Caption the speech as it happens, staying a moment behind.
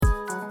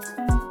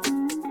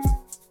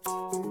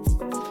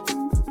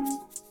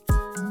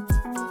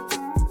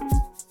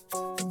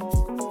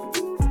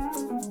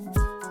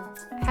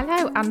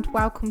and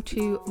welcome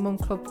to Mum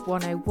Club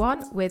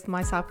 101 with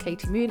myself,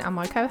 Katie Moon, and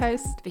my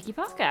co-host, Vicky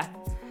Parker.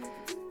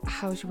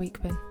 How's your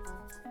week been?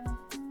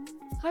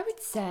 I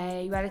would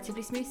say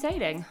relatively smooth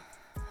sailing.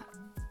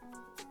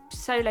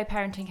 Solo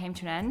parenting came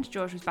to an end.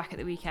 George was back at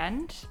the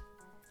weekend.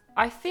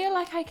 I feel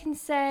like I can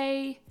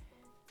say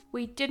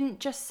we didn't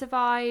just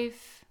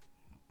survive,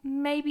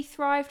 maybe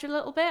thrived a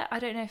little bit. I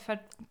don't know if I'd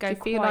go Do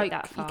you feel quite like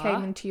that far. you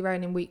came into your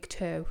own in week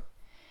 2?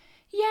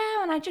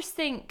 Yeah, and I just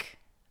think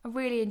I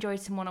really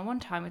enjoyed some one-on-one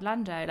time with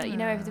Lando. Like,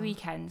 over the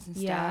weekends and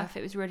stuff. Yeah.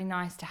 It was really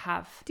nice to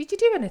have Did you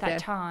do anything? that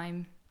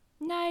time.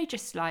 No,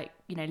 just like,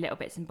 little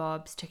bits and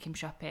bobs. Took him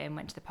shopping,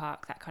 went to the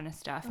park, that kind of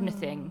stuff.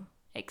 Nothing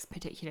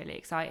particularly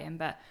exciting,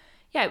 but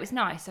yeah, it was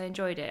nice. I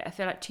enjoyed it. I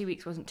feel like 2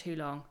 weeks wasn't too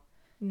long.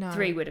 No.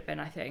 3 would have been,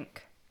 I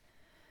think.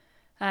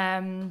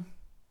 So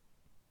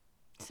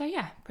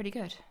yeah, pretty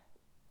good.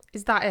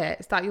 Is that it?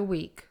 Is that your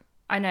week?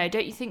 I know.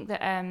 Don't you think that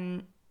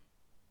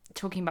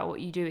talking about what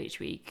you do each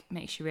week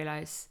makes you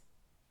realise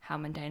how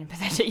mundane and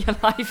pathetic your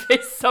life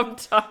is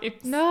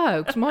sometimes?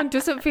 No, because mine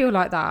doesn't feel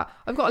like that.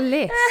 I've got a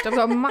list. I've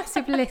got a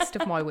massive list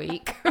of my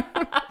week.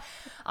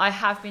 I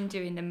have been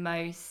doing the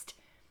most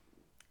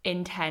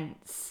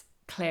intense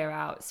clear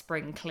out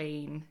spring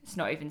clean. It's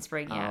not even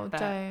spring yet, but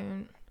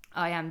don't.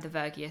 I am the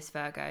Virgiest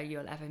Virgo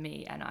you'll ever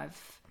meet, and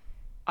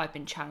I've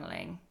been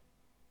channeling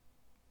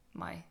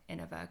my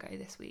inner Virgo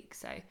this week.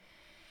 So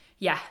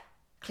yeah,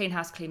 clean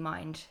house, clean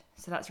mind.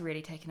 So that's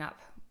really taken up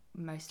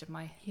most of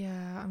my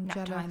I'm nap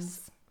jealous.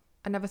 times.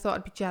 I never thought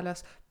I'd be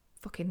jealous.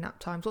 Fucking nap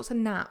times. What's a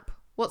nap?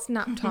 What's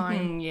nap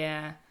time?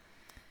 Yeah.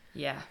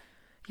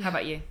 How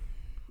about you?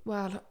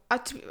 Well,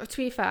 to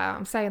be fair,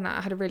 I'm saying that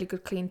I had a really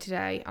good clean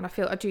today, and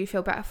I do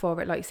feel better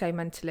for it, like you say,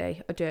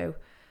 mentally. I do.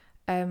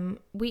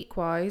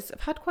 Week-wise,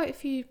 I've had quite a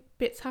few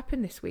bits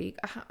happen this week.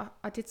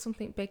 I did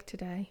something big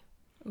today.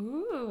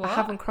 Ooh, what? I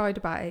haven't cried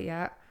about it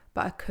yet,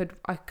 but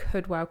I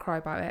could well cry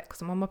about it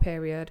because I'm on my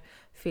period,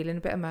 feeling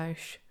a bit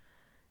emosh.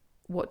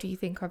 What do you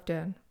think I've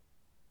done?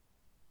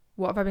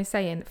 What have I been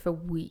saying for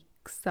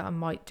weeks that I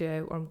might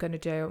do, or I'm going to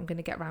do? I'm going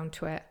to get round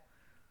to it.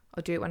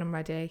 I'll do it when I'm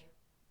ready.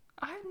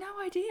 I have no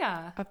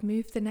idea. I've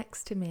moved the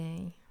next to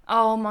me.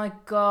 Oh my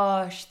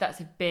gosh,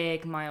 that's a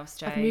big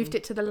milestone. I've moved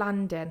it to the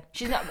landing.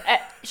 She's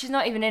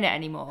not even in it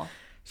anymore.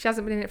 She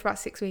hasn't been in it for about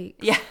 6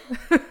 weeks. Yeah.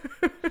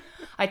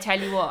 I tell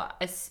you what,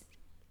 as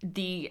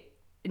the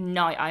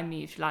night I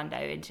moved Lando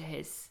into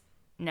his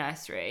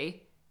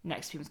nursery,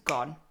 next to him was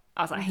gone.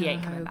 I was like, he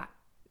ain't coming back.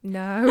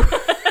 No.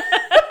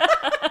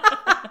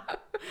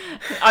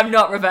 I'm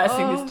not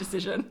reversing this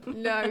decision.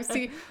 No,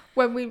 see,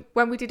 when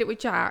we did it with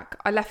Jack,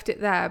 I left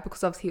it there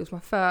because obviously he was my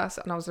first,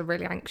 and I was a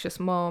really anxious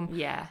mom.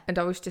 Yeah. And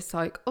I was just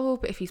like, oh,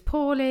 but if he's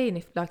poorly, and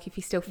if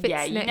he still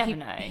fits in it, never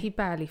know. He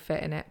barely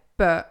fit in it.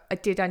 But I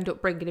did end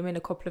up bringing him in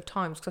a couple of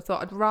times because I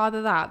thought I'd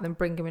rather that than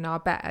bring him in our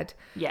bed.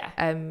 Yeah.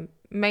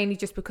 Mainly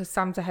just because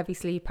Sam's a heavy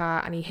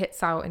sleeper and he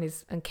hits out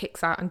and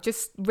kicks out and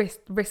just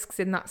risks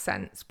in that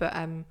sense. But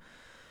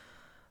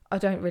I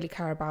don't really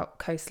care about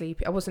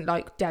co-sleeping. I wasn't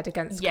like dead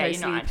against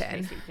co-sleeping. You're not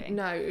anti-sleeping.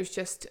 No, it was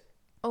just,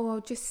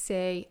 I'll just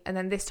see. And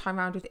then this time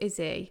around with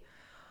Izzy,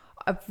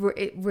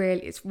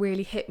 it's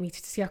really hit me to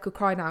see I could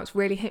cry now. It's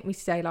really hit me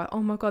today, like,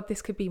 oh my God,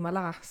 this could be my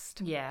last.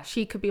 Yeah.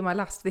 She could be my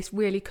last. This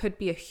really could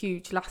be a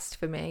huge last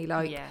for me.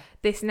 Like,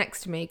 this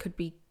next to me could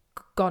be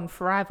gone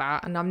forever,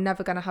 and I'm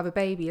never going to have a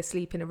baby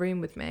asleep in a room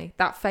with me.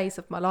 That phase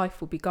of my life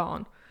will be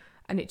gone.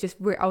 And it just,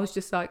 I was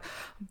just like,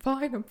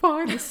 I'm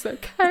fine, it's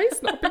okay,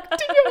 it's not a big deal,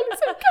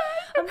 it's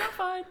okay. I'm not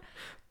fine.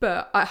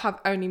 But I have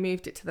only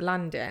moved it to the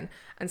landing,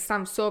 and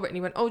Sam saw it and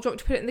he went, oh, do you want me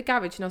to put it in the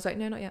garage? And I was like,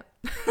 no, not yet.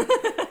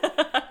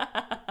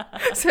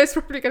 So it's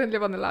probably going to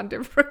live on the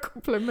landing for a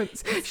couple of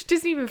months. She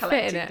doesn't even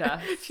fit in it.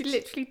 Dust. She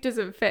literally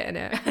doesn't fit in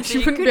it. So She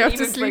you wouldn't be able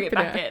to even bring sleep it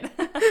back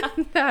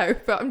in. No,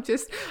 but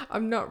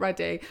I'm not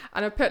ready.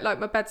 And I put like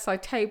my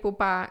bedside table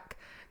back,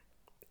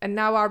 and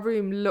now our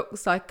room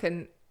looks like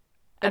a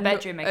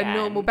bedroom again. A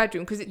normal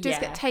bedroom, because it does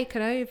get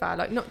taken over.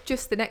 Like, not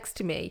just the next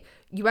to me.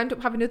 You end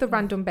up having other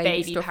random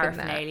baby stuff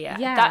paraphernalia. in there.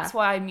 Yeah. That's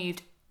why I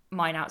moved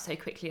mine out so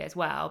quickly as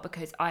well,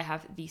 because I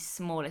have the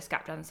smallest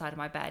gap down the side of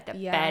my bed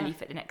that barely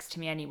fit the next to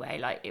me anyway.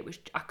 Like,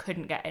 I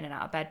couldn't get in and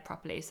out of bed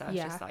properly, so I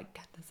was just like,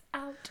 get this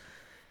out.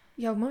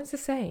 Yeah, mine's the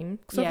same,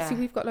 because obviously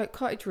we've got like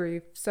cottage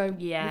roof, so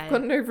we've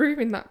got no room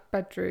in that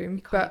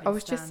bedroom. But I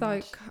was just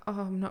like,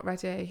 oh, I'm not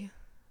ready.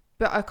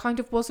 But I kind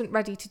of wasn't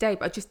ready today,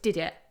 but I just did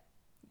it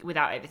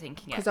without overthinking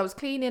it, because I was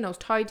cleaning, I was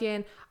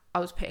tidying, I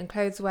was putting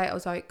clothes away. I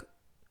was like,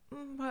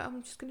 right,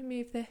 I'm just going to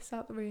move this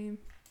out the room.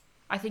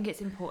 I think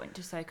it's important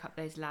to soak up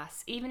those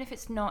lasts, even if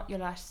it's not your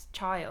last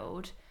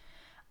child.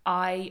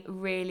 I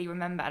really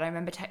remember, and I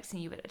remember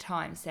texting you at the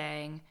time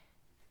saying,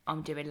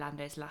 I'm doing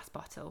Lando's last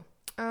bottle.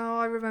 Oh,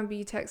 I remember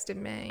you texting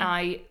me.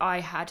 I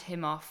had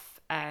him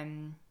off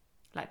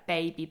like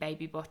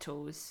baby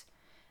bottles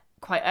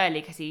quite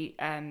early, because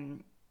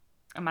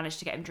I managed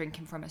to get him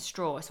drinking from a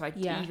straw. So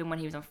even when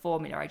he was on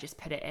formula, I just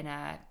put it in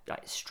a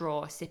like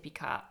straw sippy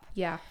cup,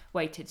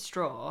 weighted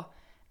straw.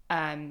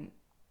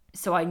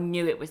 So I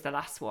knew it was the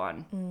last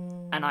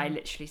one, and I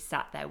literally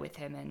sat there with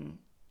him and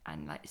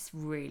and like it's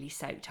really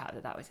soaked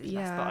out that was his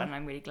last bottle, and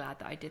I'm really glad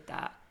that I did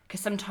that, because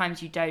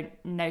sometimes you don't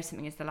know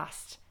something is the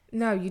last.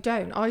 No, you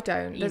don't. I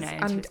don't.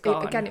 And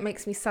again, it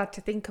makes me sad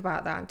to think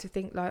about that and to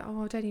think like,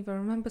 oh, I don't even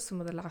remember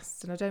some of the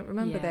lasts, and I don't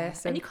remember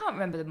this. And you can't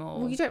remember them all.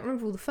 Well, you don't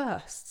remember all the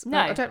firsts. No.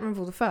 I don't remember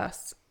all the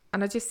firsts.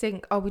 And I just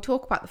think, we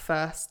talk about the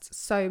firsts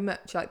so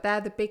much. Like,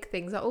 they're the big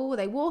things. Like, are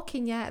they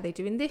walking yet? Are they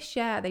doing this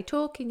yet? Are they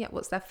talking yet?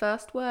 What's their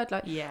first word?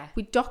 Like,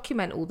 we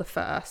document all the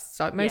firsts.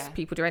 Like most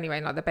people do anyway,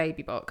 in like the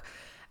baby book.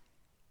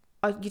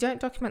 You don't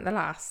document the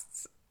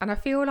lasts. And I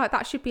feel like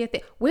that should be a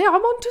thing. I'm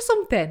onto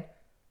something.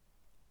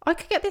 I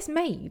could get this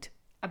made.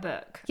 A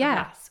book.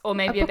 Yeah. Or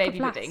maybe a baby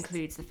book that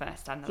includes the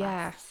first and the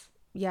last.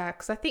 Yeah,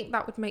 because I think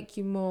that would make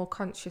you more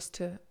conscious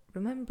to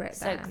remember it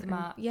then. Soak them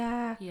up.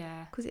 Yeah.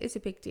 Because it is a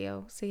big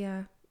deal. So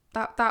yeah.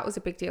 That was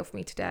a big deal for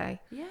me today.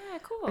 Yeah,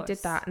 of course. I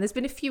did that. And there's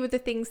been a few other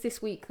things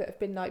this week that have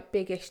been like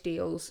biggish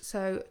deals.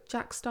 So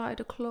Jack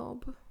started a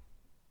club.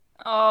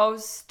 Oh,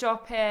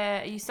 stop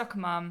it. Are you soccer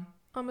mum?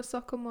 I'm a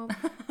soccer mum.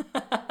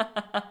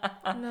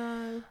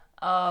 No.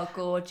 Oh,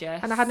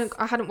 gorgeous. And I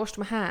hadn't washed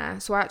my hair,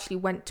 so I actually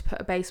went to put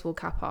a baseball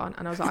cap on,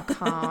 and I was like, I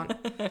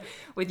can't.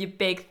 With your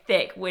big,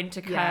 thick winter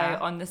coat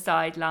on the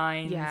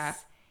sidelines. Yeah.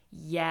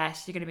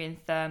 Yes, you're going to be in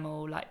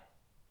thermal, like,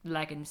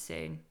 leggings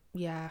soon.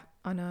 Yeah,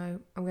 I know.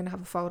 I'm going to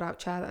have a fold-out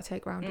chair that I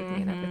take round with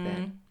me and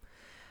everything.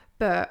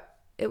 But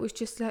it was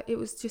just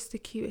the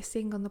cutest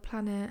thing on the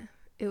planet.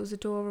 It was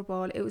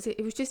adorable. It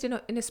was just in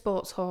a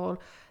sports hall.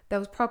 There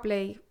was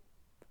probably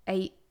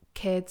 8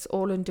 kids,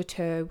 all under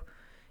 2.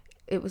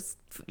 It was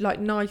like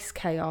nice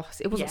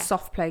chaos. It wasn't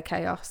soft play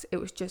chaos. It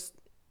was just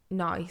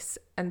nice.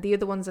 And the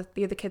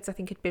other kids I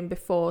think had been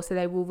before, so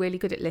they were really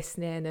good at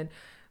listening and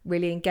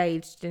really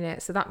engaged in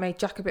it. So that made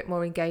Jack a bit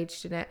more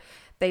engaged in it.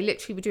 They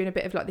literally were doing a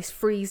bit of like this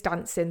freeze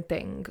dancing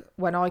thing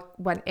when I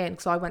went in,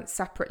 because I went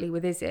separately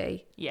with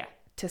Izzy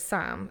to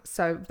Sam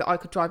so that I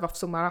could drive off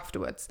somewhere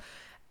afterwards.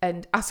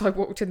 And as I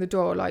walked in the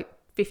door, like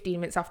 15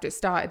 minutes after it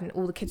started, and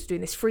all the kids were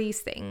doing this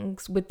freeze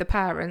things with the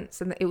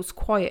parents, and it was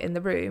quiet in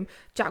the room,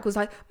 Jack was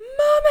like,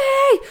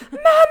 Mummy!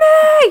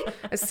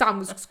 And Sam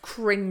was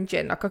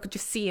cringing. Like, I could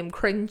just see him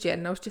cringing.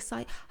 And I was just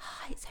like,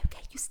 it's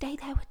okay, you stay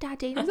there with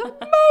Daddy. And I was like,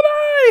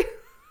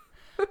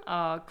 Mummy!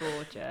 Oh,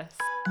 gorgeous.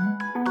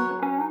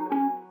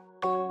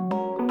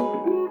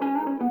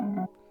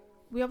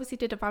 We obviously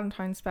did a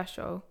Valentine's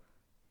special,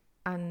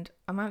 and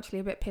I'm actually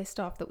a bit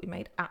pissed off that we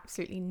made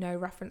absolutely no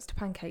reference to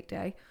Pancake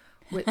Day,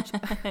 which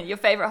your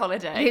favourite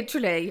holiday.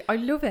 Literally, I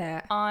love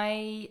it.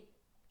 I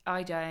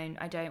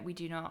don't. We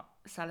do not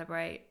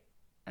celebrate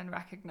and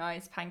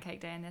recognise Pancake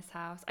Day in this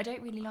house. I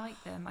don't really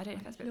like them. I don't know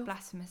if that's a bit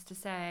blasphemous to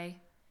say.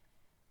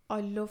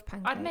 I love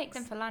pancakes. I'd make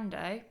them for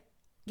Lando.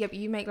 Yeah, but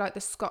you make like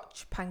the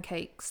Scotch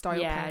pancake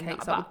style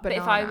pancakes. But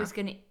if I was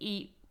going to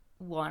eat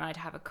one, I'd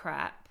have a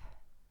crepe.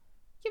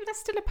 Yeah, but that's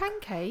still a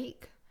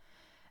pancake.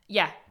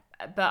 Yeah,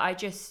 but I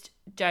just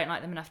don't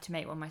like them enough to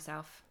make one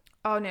myself.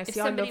 Oh no! If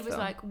somebody was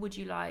like, "Would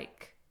you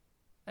like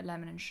a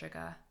lemon and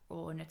sugar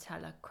or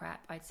Nutella crepe?"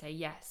 I'd say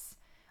yes.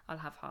 I'll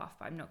have half,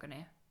 but I'm not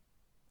gonna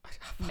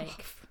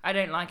make. I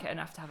don't like it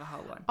enough to have a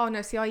whole one. Oh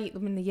no! See, I eat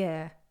them in the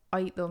year. I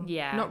eat them,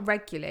 not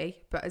regularly,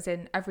 but as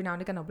in every now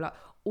and again. I'll be like,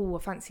 "Oh, I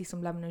fancy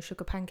some lemon and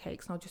sugar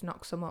pancakes," and I'll just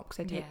knock some up because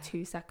they take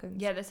 2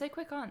 seconds. Yeah, they're so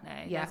quick, aren't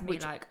they? Yeah, me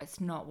like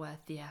it's not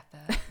worth the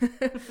effort.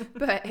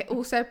 But it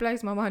also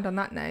blows my mind on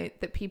that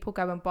note that people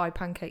go and buy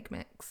pancake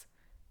mix.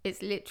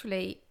 It's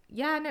literally.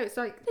 Yeah, no, it's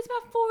like... There's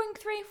about 4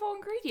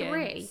 ingredients.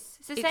 3.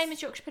 It's the same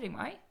as Yorkshire pudding,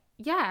 right?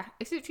 Yeah,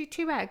 it's literally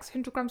 2 eggs,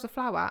 100 grams of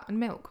flour and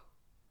milk.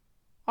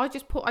 I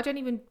don't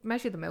even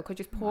measure the milk, I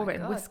just pour it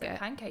and whisk it.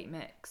 Pancake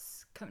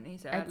mix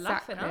companies are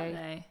laughing, aren't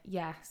they?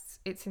 Yes,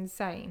 it's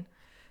insane.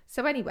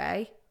 So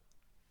anyway,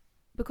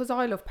 because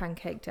I love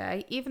Pancake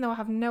Day, even though I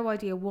have no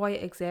idea why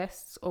it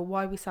exists or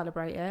why we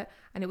celebrate it,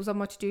 and it was on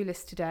my to-do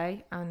list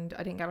today and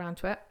I didn't get around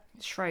to it.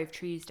 It's Shrove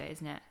Tuesday,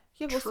 isn't it?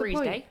 Yeah, what's the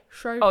point?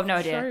 Oh, no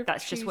idea.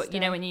 That's just what, you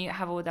know, when you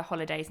have all the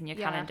holidays in your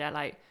calendar,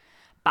 like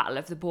Battle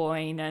of the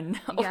Boyne and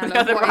all the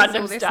other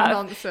random stuff.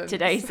 Nonsense?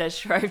 Today says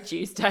Shrove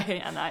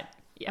Tuesday, and I'm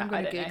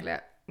going to Google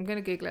it. I'm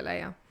going to Google it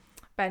later.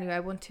 But anyway,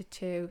 I wanted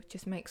to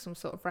just make some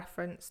sort of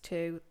reference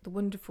to the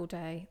wonderful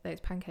day that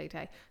it's Pancake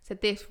Day. So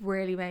this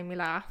really made me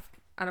laugh,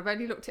 and I've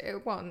only looked at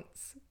it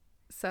once.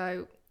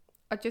 So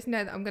I just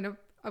know that I'm going to laugh.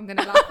 I'm going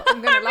to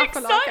laugh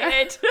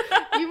excited.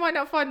 You might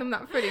not find them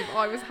that funny, but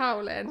I was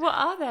howling. What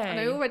are they? And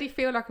I already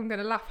feel like I'm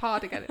going to laugh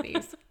hard again at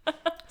these.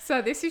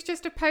 So this is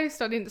just a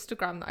post on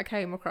Instagram that I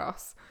came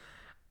across,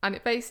 and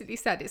it basically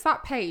said, it's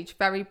that page,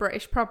 Very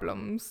British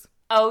Problems.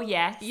 Oh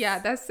yes.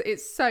 Yeah,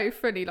 it's so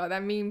funny. Like,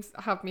 their memes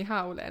have me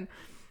howling.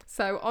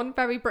 So on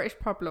Very British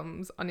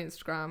Problems on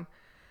Instagram,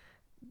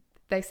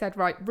 they said,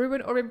 right,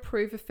 ruin or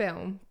improve a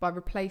film by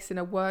replacing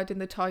a word in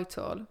the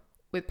title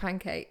with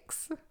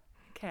pancakes.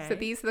 Okay. So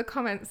these are the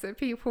comments that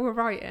people were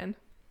writing.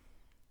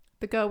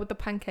 The girl with the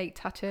pancake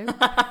tattoo.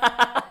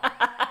 That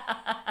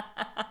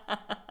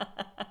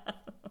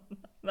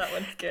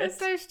one's good. They're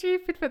so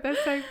stupid, but they're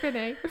so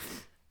funny.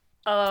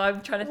 Oh,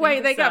 I'm trying to think.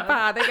 Wait, they get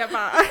bad. Laughing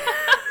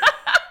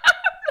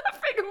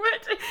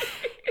already.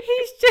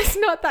 He's just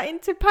not that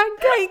into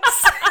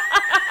pancakes.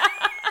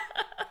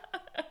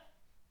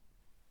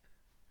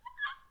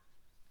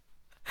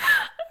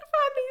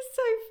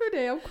 So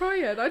funny, I'm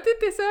crying. I did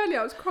this earlier,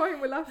 I was crying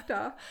with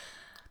laughter.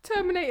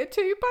 Terminator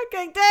 2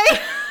 pancake day. I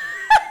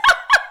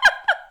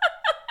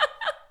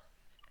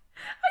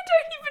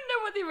don't even know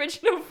what the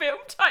original film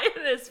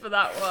title is for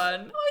that one.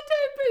 I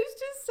don't, but it's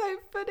just so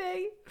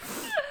funny.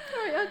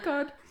 Oh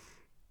God.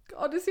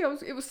 Honestly,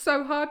 it was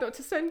so hard not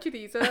to send you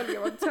these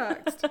earlier on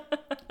text.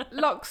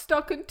 Lock,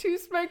 stock and 2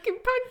 smoking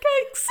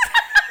pancakes.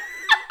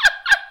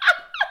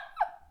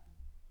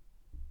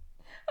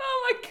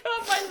 Oh my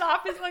God, my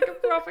laugh is like a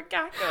proper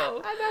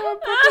cackle. I know, I'm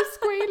proper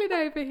squealing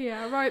over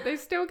here. Right, they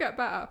still get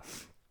better.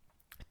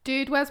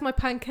 Dude, where's my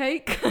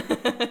pancake? Oh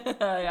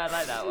yeah, I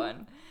like that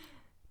one.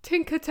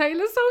 Tinker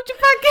Tailor Soldier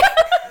pancake.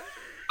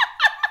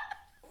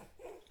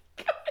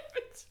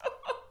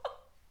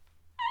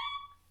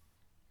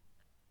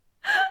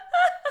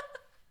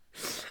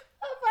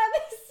 Oh man,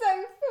 that's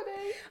so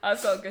funny.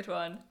 I've got a good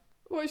one.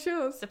 What's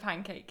yours? The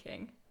Pancake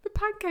King. The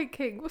Pancake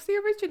King. What's the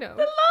original?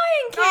 The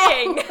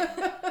Lion King.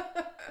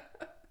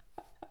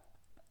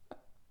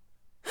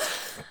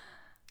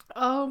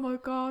 Oh my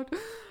God.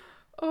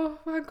 Oh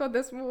my God,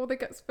 there's more that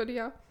gets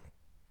funnier.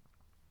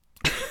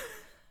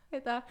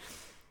 Right there.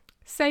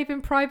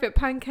 Saving Private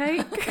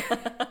Pancake.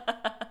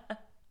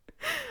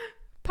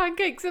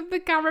 Pancakes of the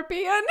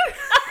Caribbean.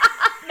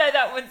 No,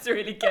 that one's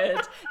really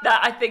good.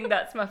 I think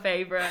that's my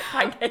favourite.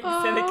 Pancakes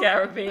in the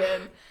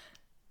Caribbean.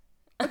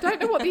 I don't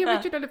know what the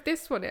original of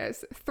this one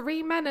is.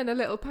 3 Men and a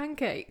Little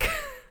Pancake.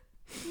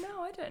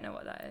 No, I don't know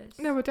what that is.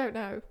 No, I don't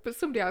know. But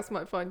somebody else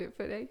might find it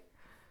funny.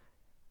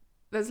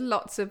 There's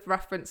lots of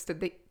reference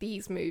to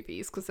these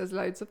movies because there's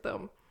loads of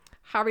them.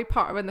 Harry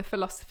Potter and the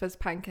Philosopher's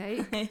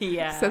Pancake.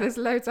 Yeah. So there's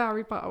loads of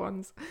Harry Potter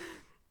ones.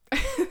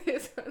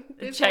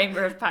 The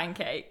Chamber of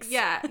Pancakes.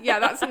 Yeah,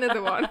 that's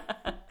another one.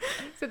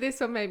 So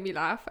this one made me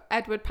laugh.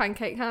 Edward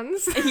Pancake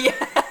Hands. Yeah.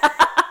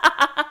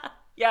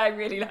 Yeah, I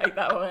really like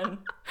that one.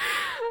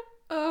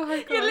 Oh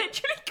my God. You're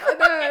literally crying.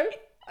 I know.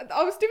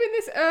 I was doing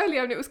this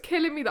earlier and it was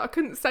killing me that I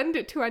couldn't send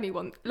it to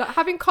anyone. Like,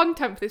 having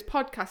content for this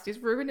podcast is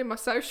ruining my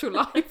social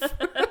life.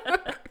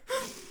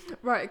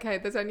 Right, okay,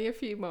 there's only a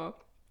few more.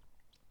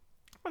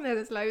 I know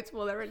there's loads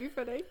more, they're really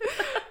funny.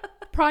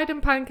 Pride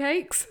and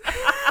Pancakes.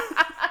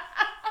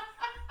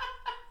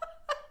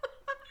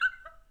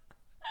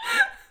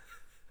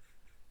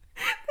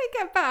 They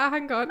get better,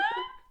 hang on.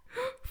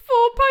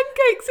 4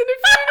 pancakes in a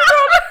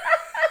funeral.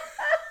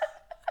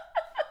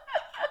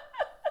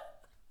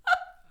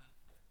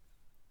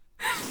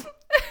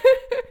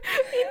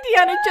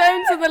 Indiana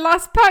Jones and the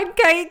Last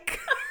Pancake.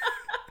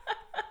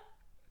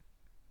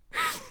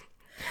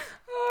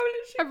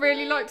 I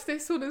really liked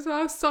this one as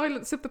well.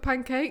 Silence of the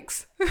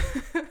Pancakes.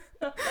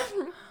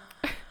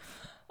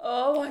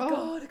 Oh my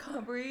God, I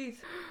can't breathe.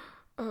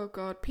 Oh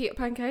God, Peter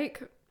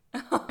Pancake. I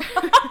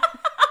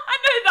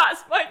know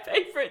that's my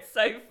favourite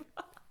so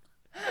far.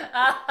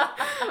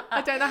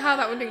 I don't know how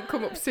that one didn't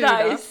come up sooner.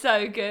 That is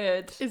so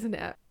good. Isn't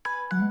it?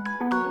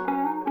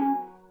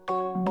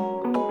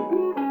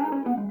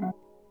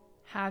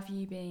 Have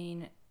you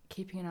been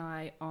keeping an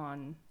eye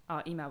on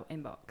our email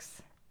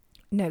inbox?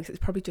 No, because it's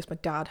probably just my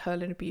dad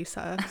hurling abuse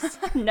at us.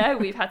 No,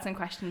 we've had some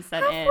questions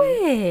sent in.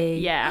 We?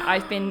 Yeah,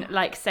 I've been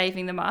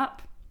saving them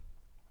up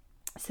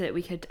so that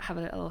we could have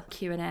a little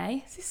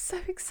Q&A. This is so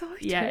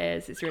exciting. Yeah, it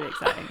is. It's really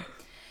exciting.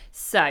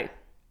 So,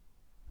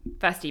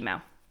 first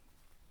email.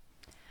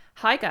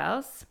 Hi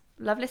girls,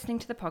 love listening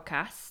to the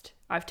podcast.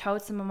 I've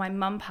told some of my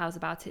mum pals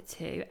about it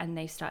too, and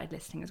they've started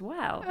listening as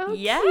well. Oh,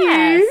 yes.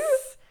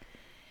 Cute.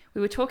 We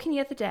were talking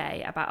the other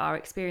day about our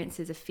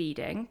experiences of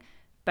feeding,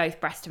 both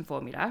breast and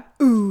formula,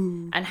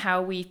 and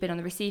how we've been on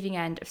the receiving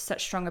end of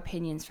such strong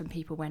opinions from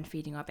people when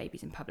feeding our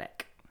babies in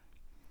public.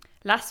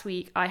 Last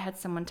week, I had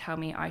someone tell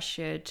me I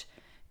should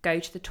go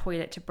to the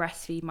toilet to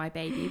breastfeed my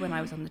baby when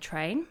I was on the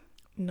train.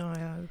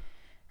 No.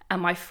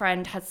 And my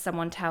friend had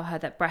someone tell her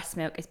that breast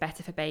milk is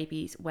better for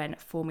babies when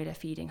formula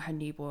feeding her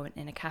newborn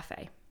in a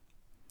cafe.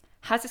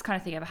 Has this kind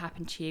of thing ever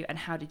happened to you, and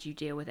how did you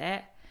deal with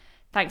it?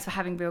 Thanks for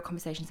having real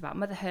conversations about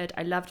motherhood.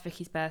 I loved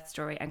Vicky's birth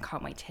story and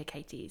can't wait to hear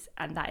Katie's.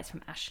 And that is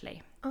from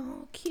Ashley.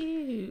 Oh,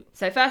 cute.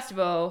 So first of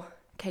all,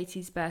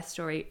 Katie's birth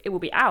story, it will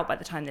be out by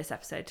the time this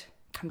episode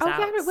comes out.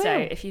 Yeah, it will. So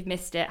if you've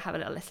missed it, have a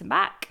little listen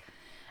back.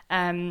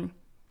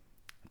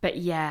 But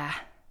yeah,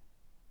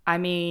 I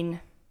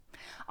mean,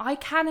 I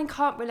can and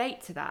can't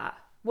relate to that.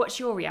 What's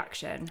your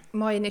reaction?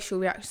 My initial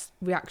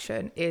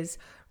reaction is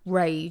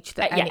rage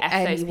that F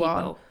anyone. those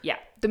people. Yeah.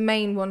 The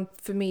main one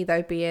for me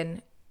though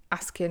being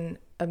asking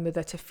a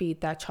mother to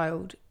feed their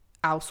child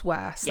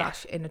elsewhere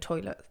 / in a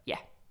toilet. Yeah.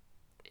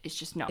 It's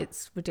just not.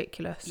 It's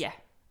ridiculous. Yeah.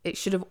 It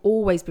should have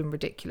always been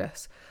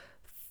ridiculous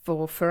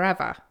for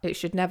forever. It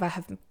should never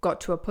have got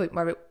to a point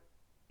where it,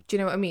 do you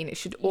know what I mean? It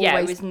should always... Yeah,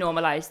 it was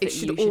normalised that you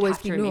should always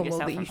have be to remove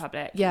normal yourself from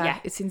public. Yeah,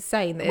 it's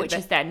insane. Which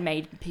has then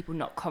made people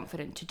not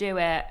confident to do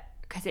it,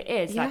 because it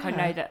is. Like, I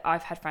know that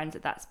I've had friends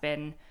that's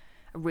been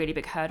a really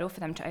big hurdle for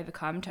them to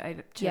overcome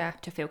to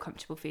feel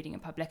comfortable feeding in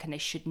public, and they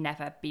should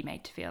never be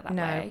made to feel that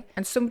way.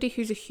 And somebody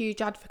who's a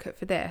huge advocate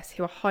for this,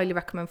 who I highly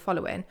recommend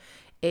following,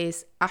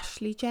 is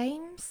Ashley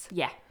James.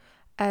 Yeah.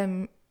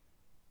 And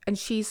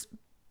she's,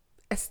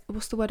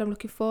 what's the word I'm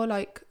looking for?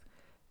 Like,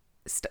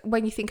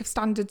 when you think of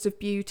standards of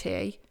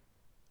beauty,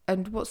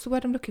 and what's the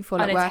word I'm looking for?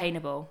 Like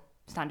unattainable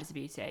standards of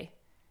beauty.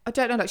 I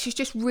don't know, like she's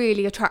just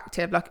really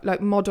attractive,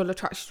 like model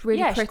attractive. She's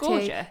really pretty. She's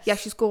gorgeous. Yeah,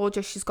 she's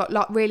gorgeous. She's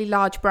got really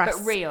large breasts.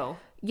 But real.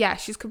 Yeah,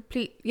 she's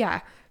complete.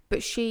 Yeah,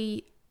 but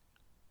she,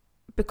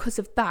 because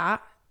of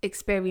that,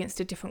 experienced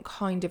a different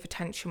kind of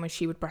attention when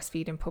she would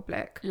breastfeed in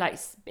public. Like,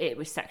 it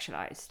was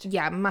sexualized.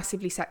 Yeah,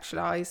 massively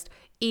sexualized.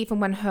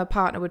 Even when her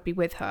partner would be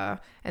with her,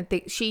 and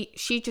she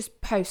just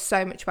posts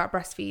so much about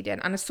breastfeeding.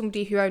 And as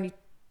somebody who only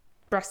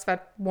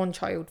breastfed one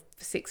child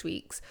for 6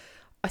 weeks,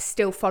 I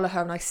still follow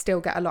her and I still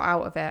get a lot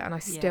out of it, and I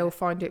still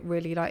find it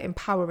really like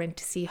empowering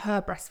to see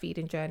her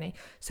breastfeeding journey.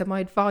 So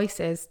my advice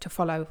is to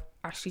follow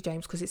Ashley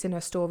James, because it's in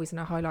her stories and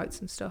her highlights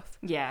and stuff.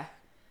 Yeah.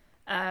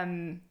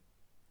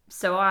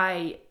 So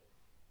I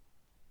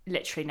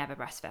literally never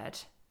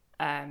breastfed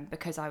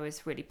because I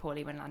was really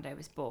poorly when Lando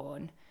was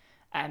born,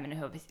 and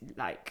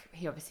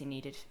he obviously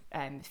needed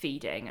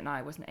feeding, and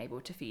I wasn't able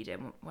to feed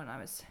him when I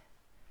was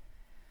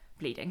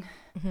bleeding.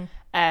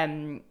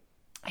 Mm-hmm.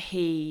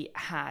 He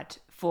had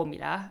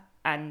formula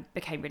and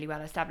became really well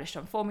established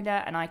on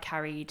formula, and I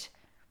carried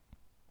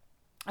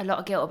a lot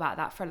of guilt about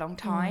that for a long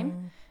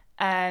time.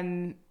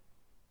 And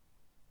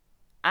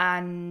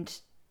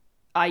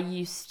I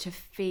used to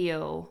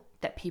feel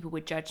that people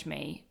would judge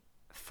me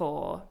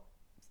for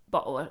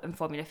bottle and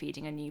formula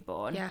feeding a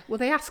newborn. Yeah, well,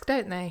 they ask,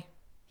 don't they?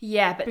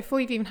 Yeah, but before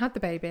you've even had the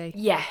baby.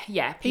 Yeah.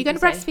 Are you going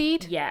to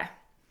breastfeed? Yeah.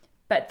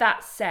 But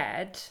that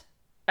said,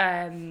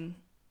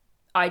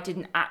 I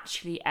didn't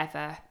actually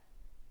ever.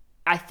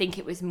 I think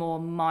it was more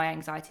my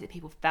anxiety that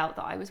people felt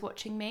that I was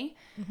watching me.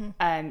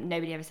 Mm-hmm.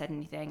 Nobody ever said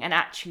anything. And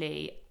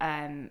actually,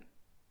 I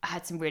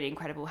had some really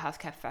incredible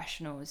healthcare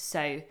professionals.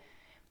 So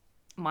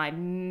my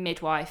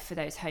midwife for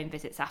those home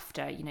visits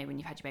after, when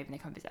you've had your baby and they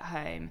come and visit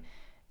home,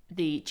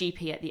 the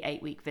GP at the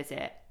 8-week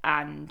visit,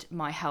 and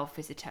my health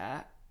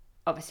visitor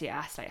obviously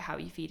asked, like, how are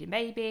you feeding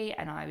baby?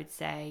 And I would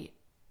say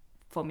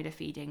formula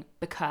feeding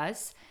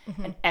because,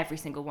 and every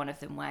single one of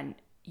them went,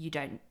 you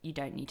don't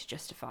need to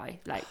justify,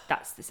 like,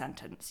 that's the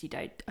sentence. You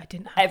don't. I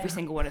didn't have every that.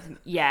 single one of them.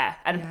 Yeah.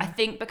 And I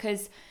think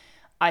because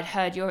I'd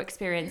heard your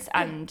experience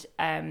and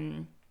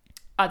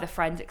other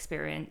friends'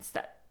 experience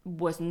that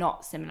was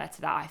not similar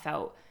to that, I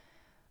felt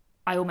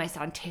I almost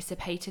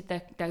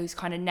anticipated those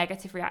kind of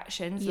negative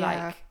reactions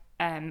like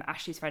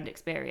Ashley's friend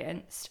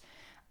experienced.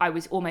 I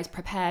was almost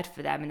prepared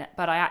for them,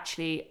 but I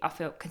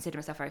consider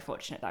myself very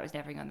fortunate that I was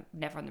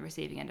never on the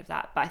receiving end of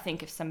that. But I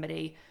think if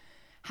somebody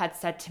had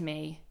said to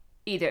me,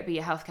 either it be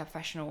a healthcare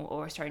professional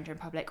or a stranger in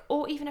public,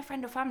 or even a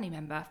friend or family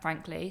member,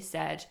 frankly,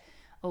 said,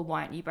 oh,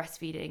 why aren't you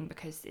breastfeeding?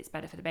 Because it's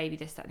better for the baby,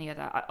 this, that, and the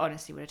other. I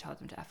honestly would have told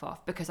them to F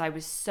off, because I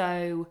was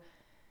so...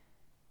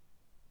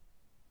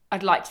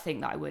 I'd like to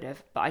think that I would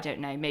have, but I don't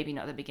know. Maybe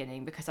not at the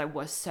beginning, because I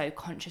was so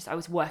conscious. I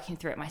was working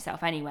through it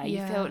myself anyway.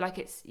 Yeah. You feel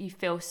like you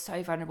feel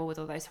so vulnerable with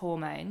all those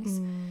hormones.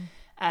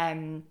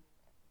 I'd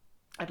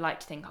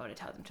like to think I would have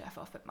told them to F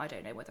off, but I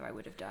don't know whether I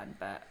would have done.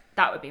 But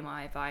that would be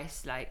my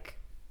advice. Like,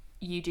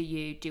 you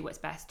do what's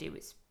best, do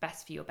what's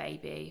best for your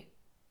baby.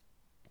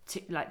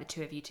 Like the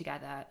two of you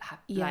together,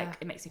 like,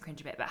 it makes me cringe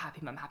a bit, but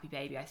happy mum, happy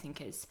baby, I think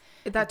is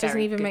that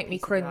doesn't even make me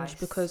cringe,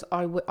 because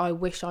I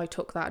wish I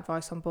took that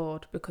advice on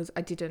board, because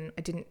I didn't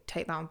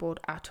take that on board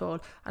at all,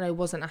 and I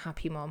wasn't a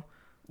happy mum.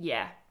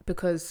 Yeah.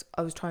 Because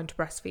I was trying to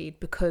breastfeed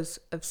because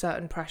of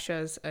certain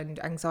pressures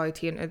and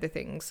anxiety and other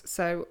things.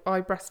 So I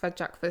breastfed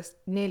Jack for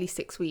nearly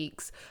 6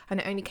 weeks, and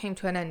it only came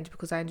to an end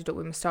because I ended up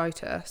with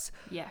mastitis.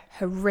 Yeah.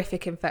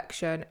 Horrific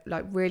infection,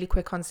 like really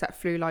quick onset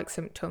flu-like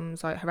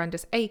symptoms, like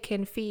horrendous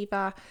aching,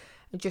 fever,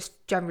 and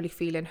just generally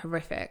feeling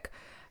horrific.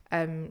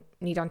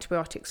 Need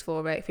antibiotics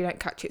for it. If you don't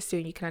catch it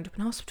soon, you can end up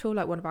in hospital,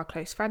 like one of our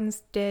close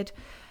friends did.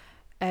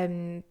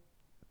 But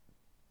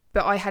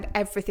I had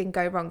everything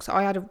go wrong. So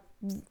I had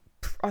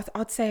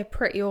I'd say a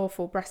pretty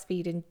awful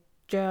breastfeeding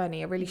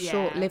journey, a really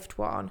short-lived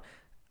one.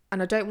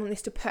 And I don't want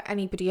this to put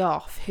anybody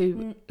off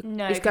who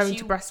is going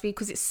to breastfeed,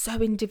 because it's so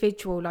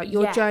individual. Like,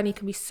 your journey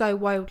can be so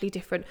wildly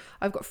different.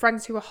 I've got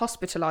friends who are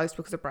hospitalised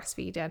because of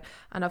breastfeeding,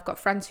 and I've got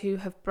friends who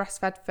have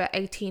breastfed for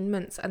 18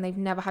 months and they've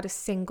never had a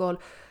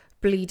single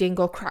bleeding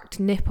or cracked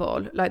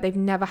nipple. Like, they've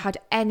never had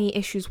any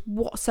issues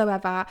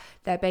whatsoever.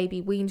 Their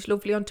baby weaned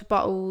lovely onto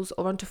bottles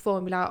or onto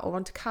formula or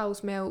onto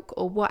cow's milk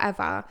or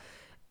whatever.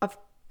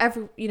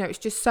 It's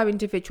just so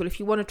individual. If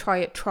you want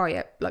to try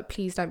it. Like,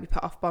 please don't be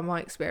put off by my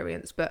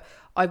experience. But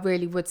I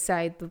really would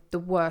say the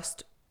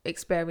worst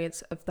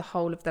experience of the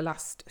whole of the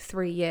last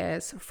 3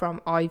 years,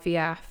 from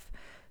IVF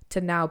to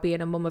now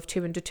being a mum of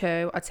 2 under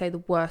 2, I'd say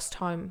the worst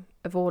time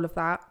of all of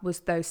that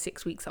was those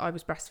 6 weeks that I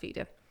was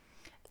breastfeeding.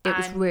 It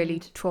was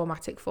really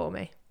traumatic for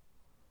me.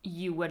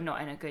 You were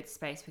not in a good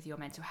space with your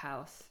mental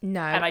health. No.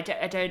 And I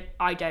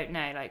don't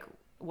know, like,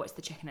 what's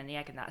the chicken and the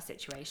egg in that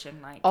situation?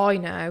 Like, I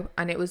know,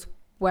 and it was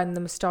when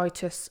the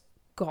mastitis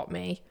got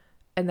me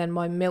and then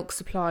my milk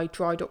supply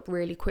dried up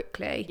really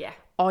quickly. Yeah.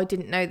 I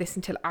didn't know this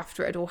until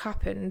after it had all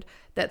happened,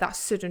 that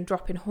sudden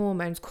drop in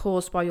hormones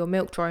caused by your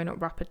milk drying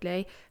up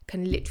rapidly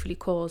can literally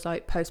cause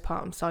like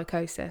postpartum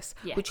psychosis,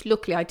 which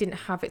luckily I didn't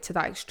have it to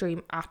that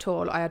extreme at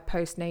all. I had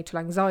postnatal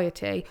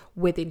anxiety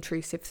with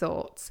intrusive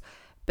thoughts,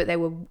 but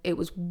it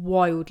was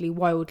wildly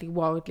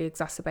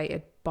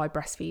exacerbated by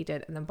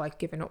breastfeeding and then by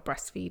giving up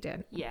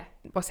breastfeeding. Yeah.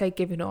 I say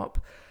giving up,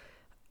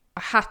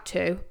 I had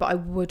to, but I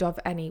would have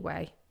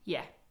anyway.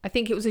 Yeah. I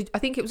think it was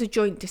a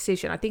joint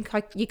decision. I think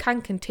you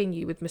can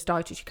continue with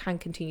mastitis, you can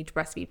continue to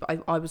breastfeed,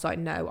 but I was like,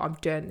 no, I'm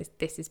done.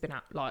 This has been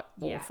like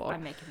awful.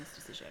 I'm making this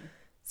decision.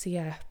 So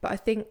yeah, but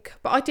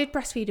I did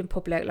breastfeed in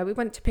public. Like we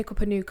went to pick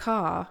up a new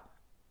car,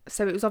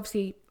 so it was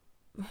obviously,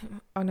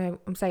 I know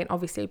I'm saying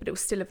obviously, but it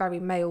was still a very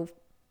male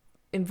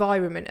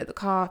environment at the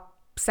car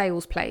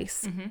sales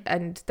place,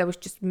 and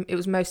it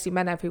was mostly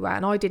men everywhere,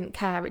 and I didn't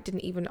care. I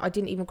didn't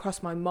even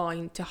cross my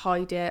mind to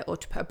hide it or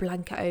to put a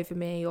blanket over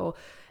me or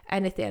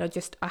anything.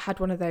 I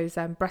had one of those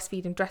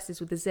breastfeeding dresses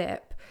with a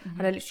zip,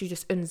 and I literally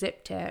just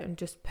unzipped it and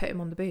just put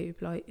him on the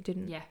boob. Like I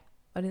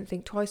didn't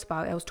think twice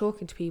about it. I was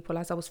talking to people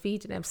as I was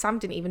feeding him. Sam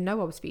didn't even know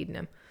I was feeding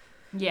him.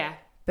 Yeah.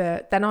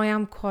 But then I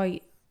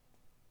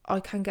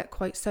can get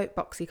quite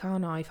soapboxy,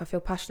 can't I, if I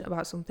feel passionate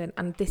about something.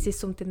 And this is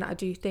something that I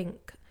do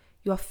think,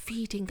 you are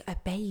feeding a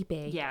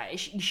baby. Yeah,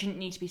 you shouldn't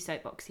need to be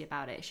soapboxy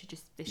about it. This should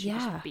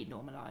just be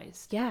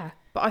normalised. Yeah,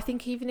 but I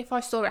think even if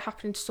I saw it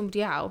happening to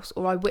somebody else,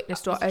 or I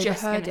witnessed or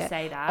overheard it,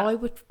 say that.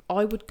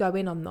 I would go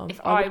in on them.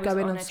 If I would go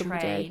in on a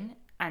train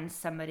and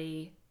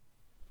somebody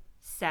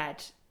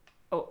said,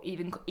 or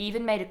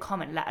even made a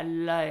comment, let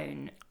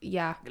alone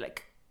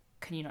like,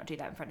 can you not do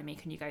that in front of me?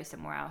 Can you go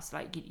somewhere else?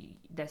 Like,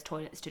 there's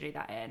toilets to do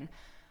that in.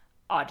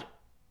 I'd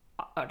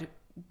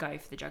go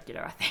for the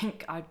jugular. I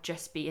think I'd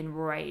just be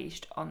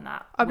enraged on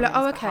that. I'd be like,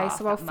 oh, okay,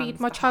 so I'll feed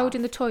my child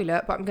in the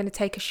toilet, but I'm going to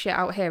take a shit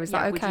out here. Is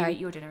that okay? Would you eat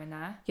your dinner in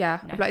there? Yeah.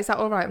 No. I'd be like, is that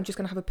all right? I'm just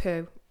going to have a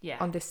poo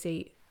on this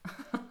seat. Do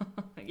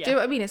you know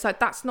what I mean? It's like,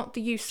 that's not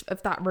the use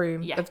of that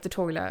room, of the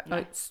toilet. No.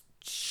 Like,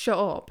 shut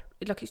up.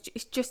 Like,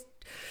 it's just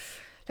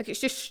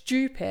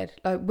stupid.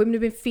 Like, women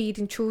have been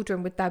feeding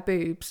children with their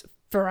boobs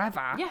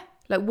forever. Yeah.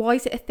 Like, why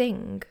is it a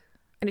thing?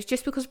 And it's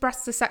just because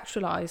breasts are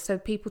sexualised, so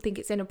people think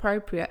it's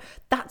inappropriate.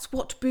 That's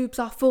what boobs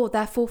are for.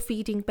 They're for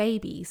feeding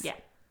babies. Yeah.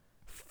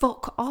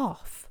 Fuck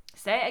off.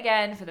 Say it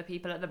again for the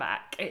people at the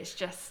back. It's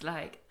just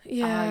like, are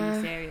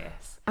you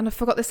serious? And I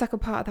forgot the second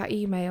part of that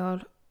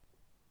email.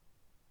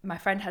 My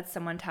friend had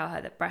someone tell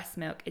her that breast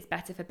milk is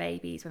better for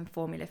babies when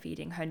formula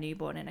feeding her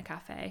newborn in a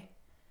cafe.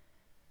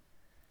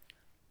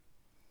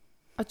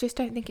 I just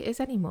don't think it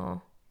is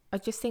anymore. I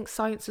just think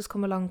science has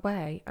come a long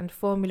way and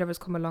formula has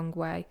come a long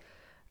way.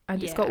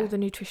 And it's got all the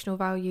nutritional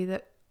value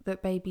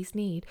that babies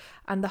need.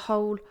 And the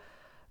whole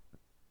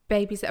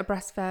babies that are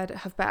breastfed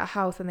have better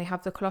health and they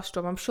have the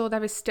colostrum. I'm sure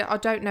there is still, I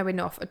don't know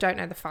enough. I don't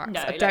know the facts.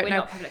 No, I don't we're know.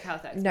 Not public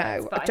health experts.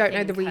 No, I don't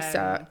know the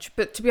research.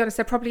 But to be honest,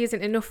 there probably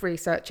isn't enough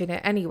research in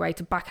it anyway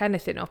to back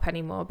anything up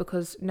anymore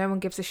because no one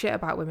gives a shit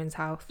about women's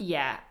health.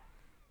 Yeah.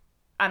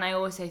 And I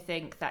also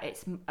think that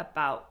it's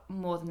about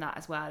more than that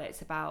as well.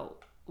 It's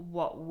about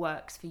what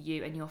works for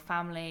you and your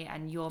family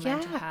and your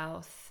mental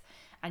health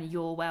and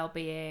your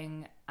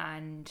well-being.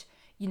 And,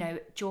 you know,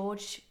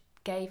 George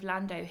gave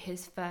Lando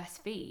his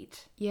first feed.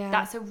 Yeah.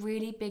 That's a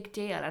really big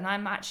deal. And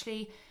I'm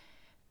actually,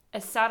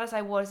 as sad as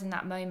I was in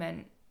that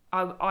moment,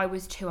 I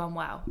was too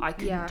unwell. I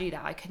couldn't do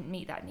that. I couldn't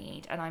meet that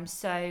need. And I'm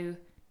so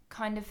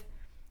kind of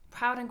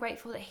proud and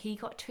grateful that he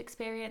got to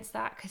experience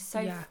that. Because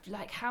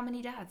like, how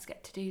many dads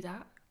get to do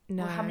that?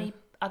 No. Or how many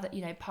other,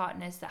 you know,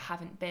 partners that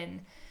haven't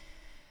been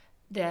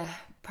the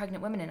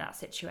pregnant women in that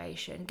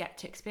situation get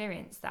to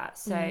experience that.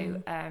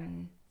 So,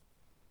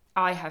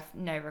 I have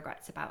no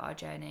regrets about our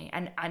journey.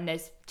 And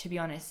there's, to be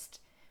honest,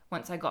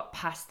 once I got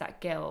past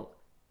that guilt,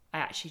 I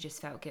actually just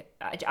felt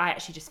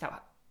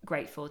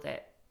grateful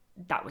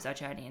that was our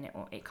journey, and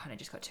it kind of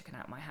just got taken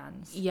out of my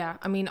hands. Yeah,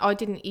 I mean, I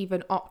didn't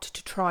even opt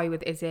to try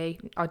with Izzy.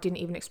 I didn't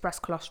even express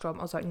colostrum.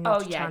 I was like,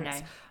 not a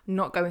chance. No.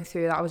 Not going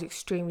through that. I was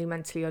extremely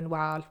mentally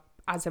unwell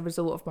as a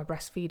result of my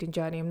breastfeeding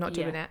journey. I'm not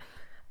doing it.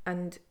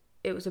 And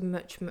it was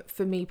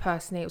for me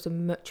personally, it was a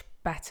much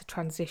better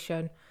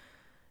transition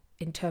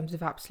in terms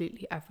of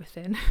absolutely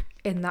everything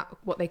in that,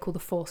 what they call the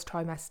fourth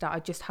trimester. I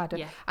just had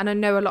and I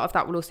know a lot of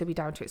that will also be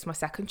down to it's my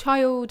second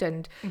child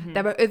and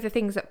there are other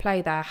things at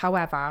play there.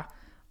 However,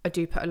 I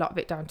do put a lot of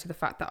it down to the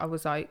fact that I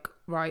was like,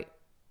 right,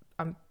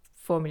 I'm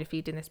formula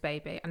feeding this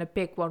baby. And a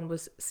big one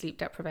was sleep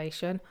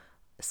deprivation.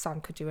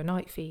 Sam could do a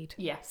night feed.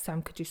 Yeah.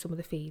 Sam could do some of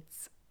the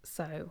feeds.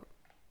 So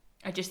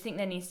I just think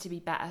there needs to be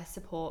better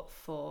support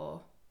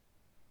for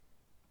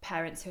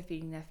parents who are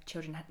feeding their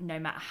children, no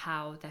matter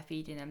how they're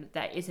feeding them.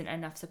 There isn't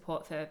enough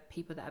support for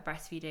people that are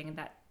breastfeeding and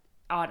that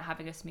aren't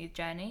having a smooth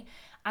journey.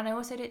 And I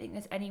also don't think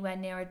there's anywhere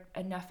near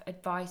enough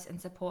advice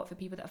and support for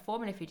people that are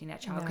formula feeding their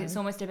child, because it's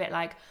almost a bit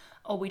like,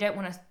 oh, we don't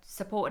want to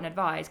support and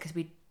advise because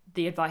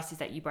the advice is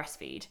that you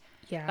breastfeed.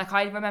 Yeah. Like,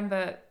 I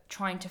remember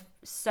trying to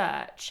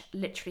search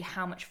literally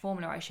how much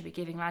formula I should be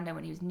giving Lando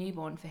when he was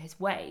newborn for his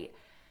weight,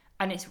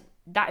 And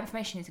that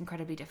information is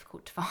incredibly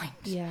difficult to find.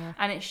 Yeah.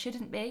 And it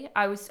shouldn't be.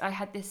 I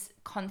had this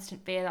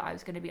constant fear that I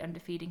was going to be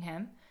underfeeding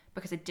him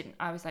because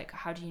I was like,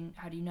 how do you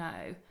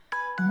know?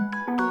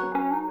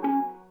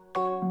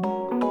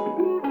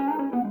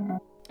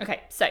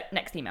 Okay, so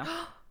next email.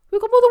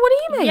 We've got more than one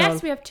email.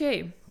 Yes, we have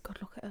 2. God,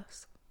 look at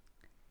us.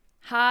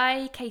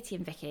 Hi, Katie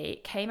and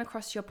Vicky. Came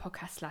across your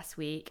podcast last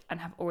week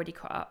and have already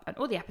caught up on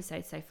all the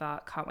episodes so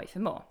far. Can't wait for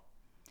more.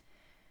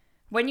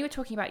 When you were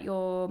talking about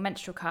your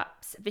menstrual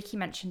cups, Vicky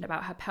mentioned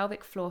about her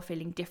pelvic floor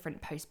feeling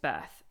different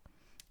post-birth.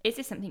 Is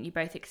this something you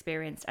both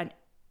experienced? And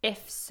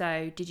if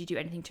so, did you do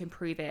anything to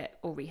improve it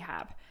or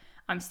rehab?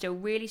 I'm still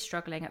really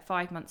struggling at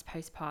 5 months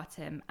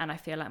postpartum, and I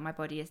feel like my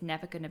body is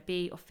never going to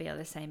be or feel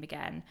the same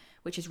again,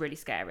 which is really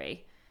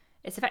scary.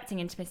 It's affecting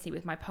intimacy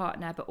with my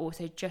partner, but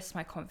also just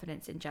my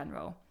confidence in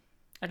general.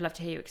 I'd love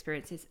to hear your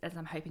experiences, as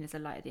I'm hoping there's a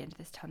light at the end of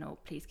this tunnel.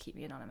 Please keep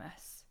me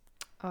anonymous.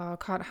 Oh, I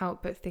can't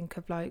help but think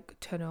of like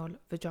tunnel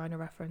vagina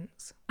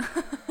reference.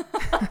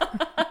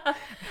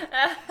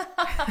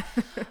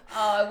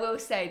 I will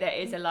say there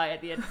is a light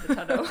at the end of the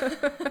tunnel.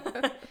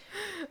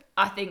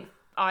 I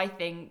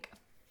think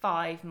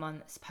 5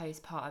 months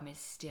postpartum is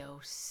still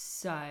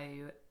so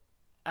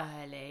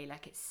early.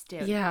 Like it's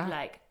still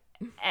like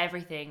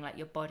everything, like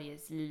your body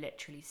is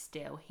literally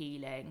still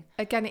healing.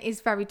 Again, it is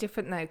very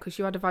different though, because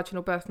you had a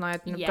vaginal birth and I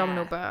had an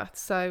abdominal birth.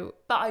 So,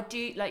 but I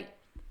do like.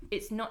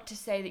 It's not to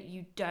say that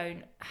you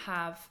don't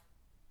have,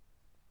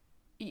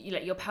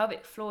 like your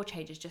pelvic floor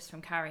changes just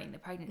from carrying the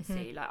pregnancy.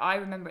 Mm-hmm. Like I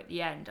remember at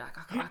the end,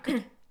 I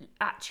could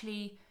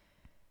actually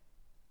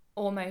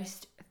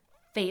almost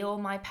feel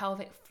my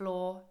pelvic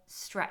floor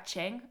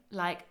stretching.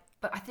 Like,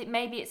 but I think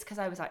maybe it's because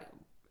I was like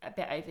a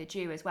bit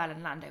overdue as well,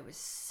 and Lando was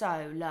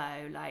so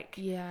low. Like,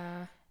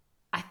 yeah,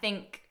 I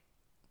think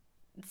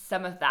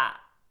some of that,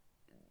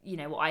 you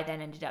know, what I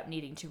then ended up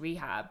needing to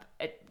rehab,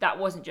 that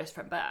wasn't just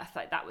from birth,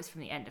 like that was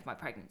from the end of my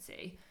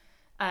pregnancy.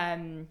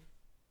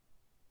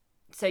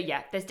 So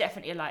yeah, there's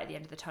definitely a light at the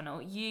end of the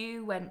tunnel.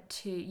 You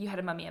had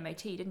a mummy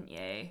MOT, didn't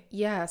you?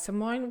 Yeah, so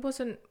mine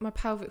wasn't my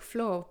pelvic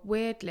floor.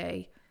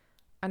 Weirdly,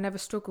 I never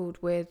struggled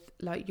with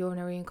like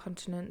urinary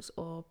incontinence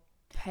or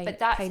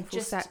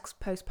painful sex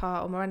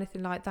postpartum or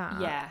anything like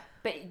that. Yeah,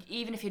 but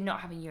even if you're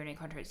not having urinary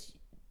incontinence,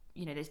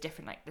 you know, there's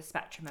different, like the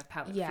spectrum of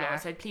pelvic floor.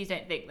 So please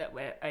don't think that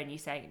we're only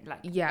saying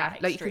like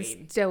that extreme. Like you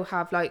can still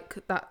have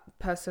like that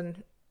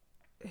person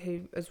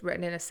who has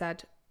written in and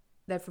said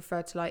they've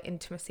referred to like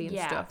intimacy and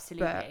stuff.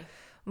 Absolutely. But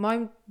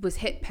mine was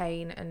hip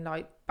pain and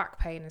like back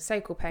pain and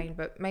sacral pain,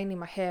 but mainly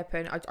my hip,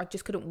 and I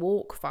just couldn't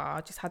walk far.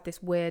 I just had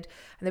this weird,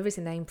 and there is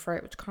a name for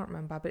it which I can't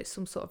remember, but it's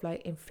some sort of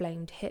like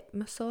inflamed hip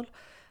muscle.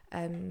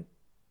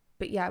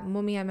 But yeah,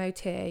 mummy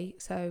MOT.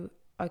 So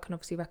I can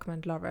obviously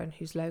recommend Lauren,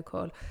 who's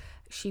local.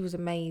 She was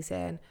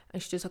amazing,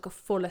 and she does like a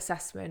full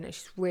assessment, and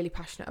she's really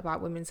passionate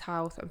about women's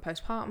health and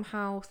postpartum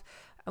health,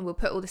 and we'll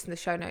put all this in the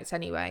show notes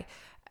anyway.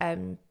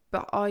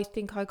 But I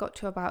think I got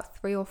to about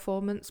 3 or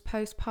 4 months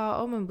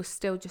postpartum and was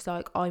still just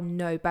like, I'm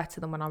no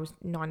better than when I was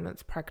 9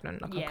 months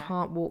pregnant. Like I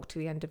can't walk to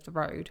the end of the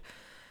road.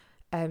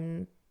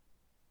 And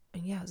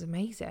yeah, it was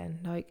amazing.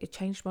 Like it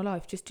changed my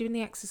life. Just doing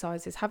the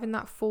exercises, having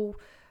that full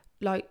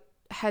like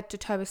head to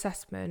toe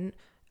assessment,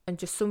 and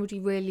just somebody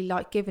really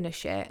like giving a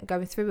shit and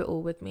going through it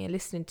all with me and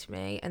listening to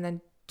me, and then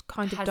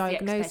kind of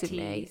diagnosing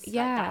me.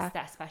 Yeah, like that's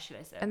their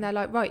specialism. And they're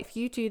like, right, if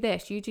you do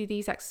this, you do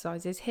these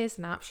exercises, here's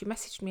an app. She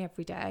messaged me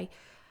every day,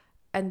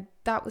 and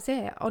that was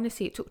it.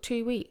 Honestly, it took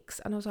 2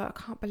 weeks, and I was like,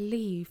 I can't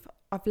believe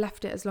I've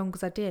left it as long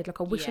as I did. Like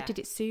I wish I did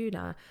it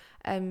sooner.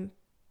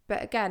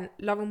 But again,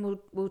 Lauren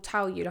will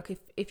tell you, like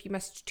if you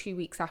message 2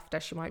 weeks after,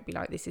 she might be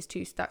like, that's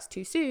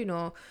too soon,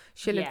 or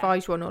she'll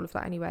advise you on all of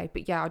that anyway.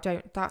 But yeah,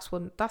 that's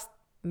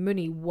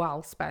money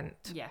well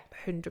spent.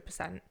 100%.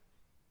 And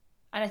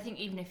I think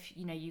even if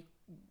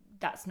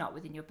that's not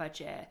within your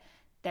budget,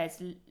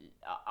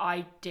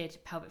 I did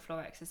pelvic floor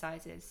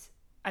exercises,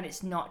 and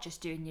it's not just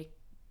doing your,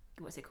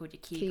 what's it called,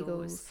 your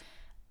Kegels.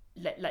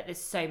 Like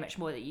there's so much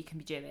more that you can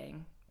be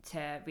doing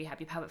to rehab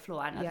your pelvic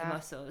floor and other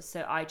muscles.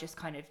 So I just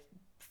kind of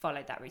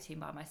followed that routine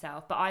by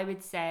myself. But I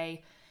would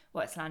say,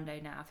 what's Lando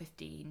now,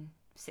 15,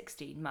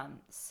 16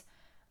 months,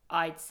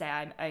 I'd say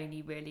I'm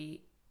only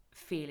really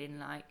feeling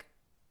like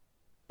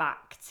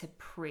back to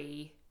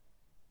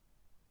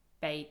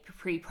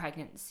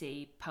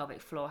pre-pregnancy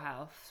pelvic floor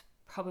health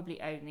probably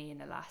only in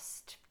the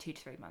last 2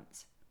 to 3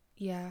 months.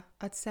 Yeah,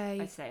 I'd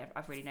say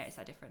I've really noticed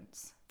that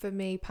difference. For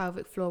me,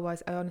 pelvic floor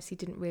wise, I honestly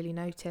didn't really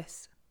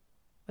notice.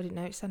 I didn't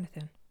notice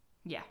anything.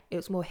 Yeah. It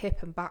was more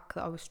hip and back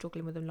that I was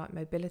struggling with, and like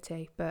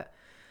mobility, but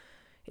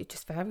it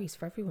just varies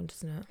for everyone,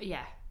 doesn't it?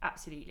 Yeah,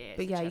 absolutely.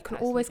 But yeah, you can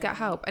always get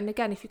help. And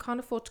again, if you can't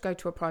afford to go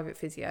to a private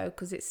physio,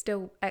 because it's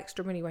still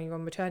extra money when you're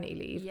on maternity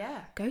leave,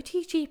 go to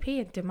your GP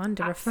and demand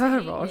a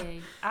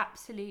referral.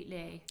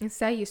 Absolutely. And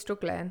say you're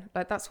struggling.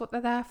 Like that's what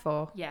they're there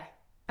for. Yeah.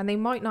 And they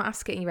might not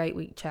ask it in your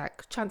 8-week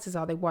check. Chances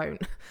are they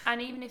won't.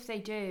 And even if they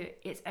do,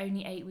 it's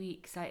only 8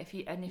 weeks. Like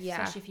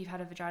especially if you've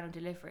had a vaginal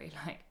delivery,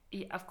 like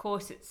of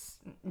course it's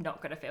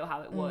not going to feel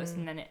how it was,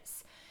 and then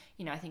it's,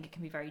 I think it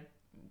can be very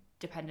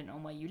dependent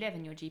on where you live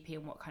and your GP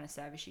and what kind of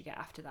service you get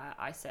after that.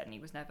 I certainly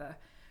was never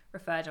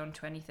referred on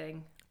to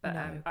anything, but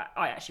No.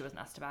 I actually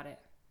wasn't asked about it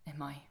in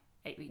my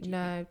 8-week GP.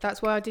 No,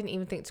 that's why I didn't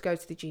even think to go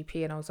to the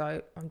GP, and I was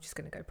like, I'm just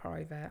going to go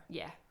private.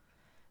 Yeah.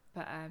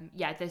 But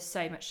yeah, there's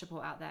so much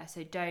support out there.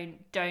 So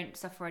don't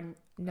suffer on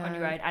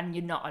your own, and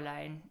you're not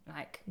alone.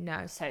 Like,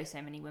 no. So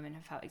many women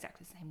have felt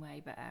exactly the same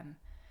way, but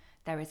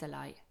there is a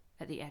light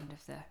at the end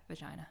of the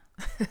vagina.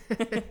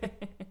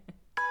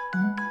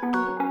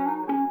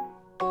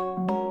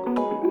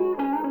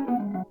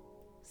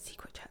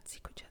 Secret chats.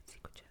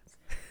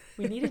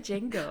 We need a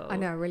jingle. I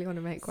know, I really want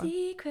to make one.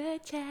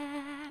 Secret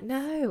chat.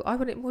 No, I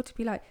want it more to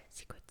be like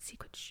secret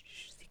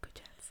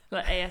chats.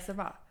 Like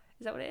ASMR.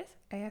 Is that what it is?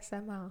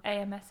 ASMR.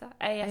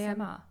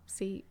 ASMR.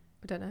 See,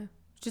 I don't know.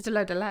 It's just a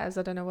load of letters.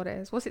 I don't know what it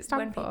is. What's it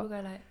stand for? When people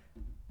go like...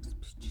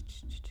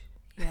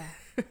 Yeah.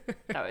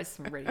 That was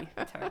some really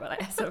terrible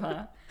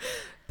ASMR.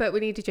 But we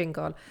need a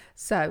jingle.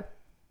 So,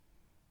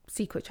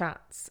 secret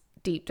chats,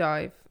 deep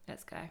dive.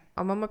 Let's go.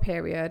 I'm on my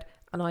period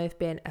and I have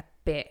been a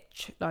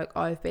bitch. Like,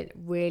 I've been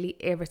really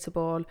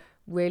irritable,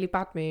 really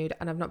bad mood,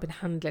 and I've not been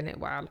handling it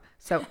well.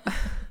 So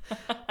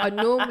I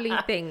normally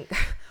think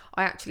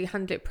I actually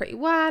handle it pretty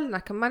well and I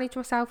can manage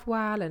myself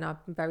well, and I'm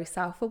very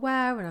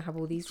self-aware and I have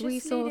all these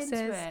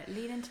resources.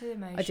 Lean into the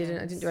emotions. I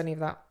didn't do any of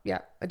that. Yeah,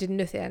 I did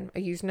nothing. I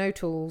used no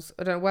tools.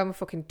 I don't know where my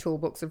fucking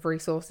toolbox of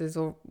resources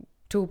or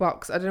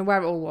toolbox, I don't know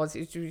where it all was.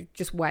 It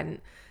just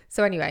went.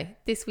 So anyway,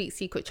 this week's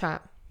secret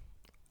chat: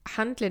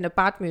 handling a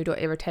bad mood or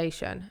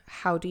irritation.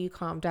 How do you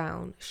calm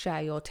down?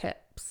 Share your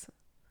tips.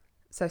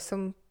 So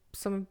some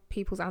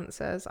people's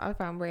answers I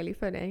found really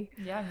funny.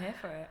 Yeah, I'm here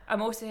for it.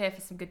 I'm also here for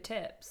some good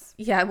tips.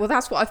 Yeah, well,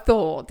 that's what I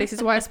thought. This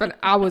is why I spent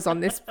hours on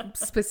this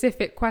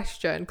specific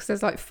question, because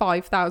there's like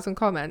 5,000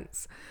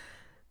 comments.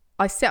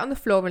 I sit on the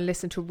floor and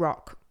listen to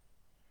rock.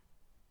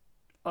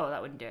 Oh,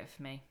 that wouldn't do it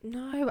for me.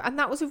 No, and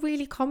that was a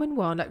really common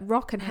one, like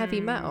rock and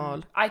heavy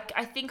metal. I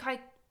think I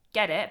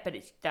get it, but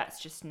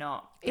that's just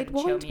not. It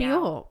winds me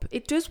up.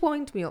 It does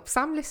wind me up.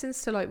 Sam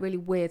listens to like really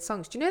weird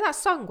songs. Do you know that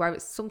song where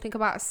it's something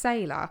about a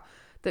sailor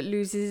that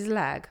loses his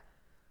leg?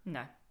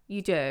 No.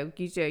 You do.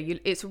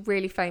 It's a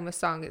really famous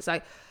song. It's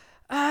like,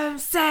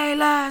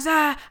 sailors,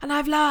 and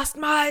I've lost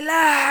my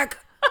leg.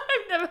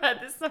 I've never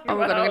heard this song. Oh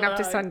my God, I'm going to have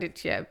to send it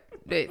to you.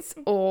 It's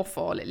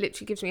awful. It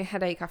literally gives me a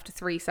headache after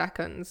 3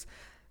 seconds.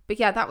 But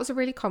yeah, that was a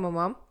really common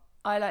one.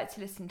 I like to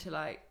listen to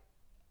like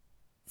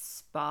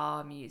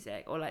spa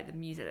music, or like the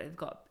music that they've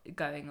got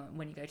going on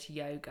when you go to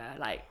yoga,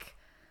 like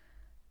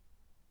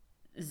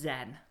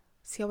Zen.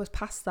 See, I was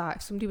past that.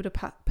 If somebody would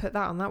have put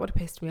that on, that would have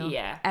pissed me off.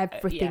 Yeah.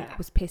 Everything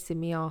was pissing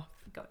me off.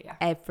 Yeah.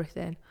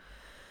 Everything.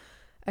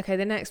 Okay,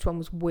 the next one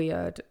was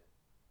weird.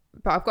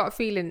 But I've got a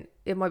feeling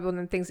it might be one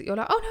of the things that you're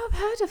like, oh no,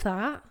 I've heard of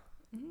that.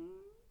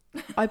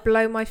 I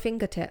blow my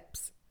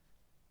fingertips.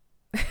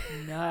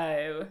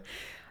 No.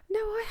 No,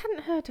 I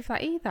hadn't heard of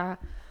that either.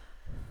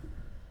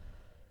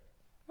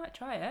 Might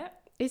try it.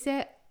 Is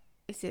it,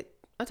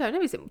 I don't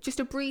know, is it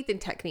just a breathing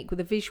technique with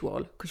a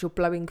visual? Because you're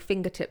blowing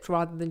fingertips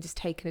rather than just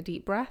taking a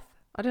deep breath?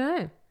 I don't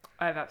know.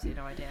 I have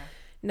absolutely no idea.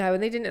 No,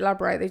 and they didn't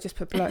elaborate. They just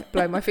put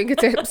blow my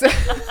fingertips.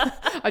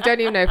 I don't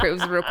even know if it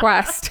was a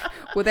request.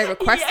 Were they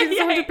requesting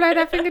someone to blow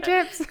their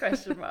fingertips?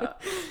 Question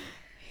mark.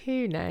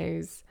 Who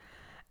knows?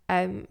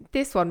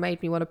 This one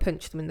made me want to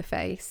punch them in the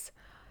face.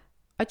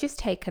 I just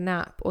take a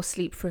nap or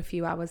sleep for a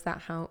few hours.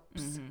 That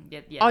helps.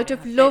 Mm-hmm. I'd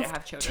have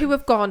loved to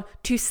have gone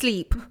to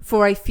sleep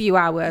for a few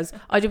hours.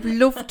 I'd have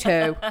loved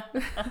to.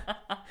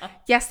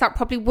 Yes, that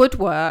probably would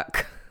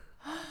work.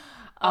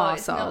 Oh,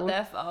 it's not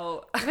their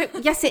fault.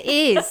 Yes, it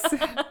is.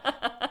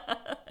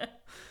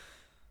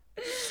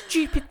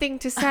 Stupid thing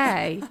to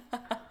say.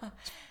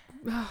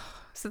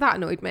 So that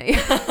annoyed me.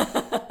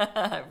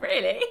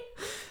 Really?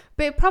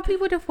 But it probably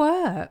would have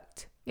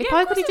worked. If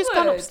I could have just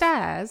gone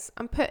upstairs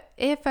and put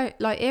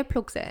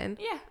earplugs in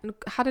and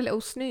had a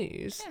little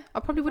snooze, I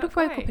probably would have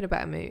woke up in a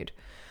better mood.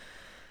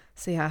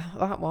 So yeah,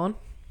 that one.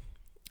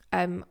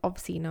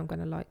 Obviously, now I'm going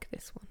to like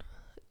this one.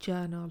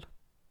 Journal.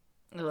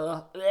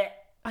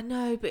 I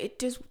know,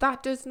 but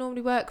that does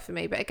normally work for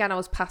me. But again, I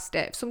was past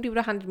it. If somebody would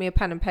have handed me a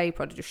pen and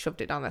paper, I'd have just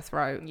shoved it down their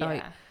throat. Yeah.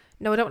 Like,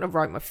 no, I don't want to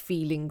write my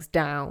feelings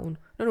down.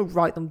 I don't want to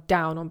write them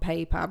down on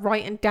paper.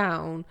 Writing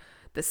down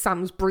that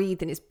Sam's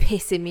breathing is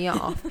pissing me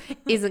off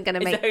isn't going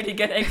to make... It's only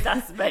going to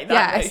exacerbate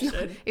that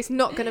emotion. It's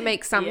not going to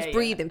make Sam's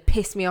breathing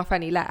piss me off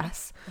any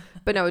less.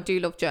 But no, I do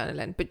love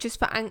journaling. But just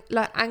for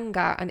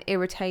anger and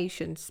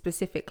irritation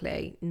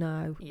specifically,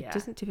 no, it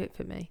doesn't do it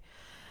for me.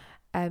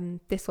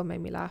 This one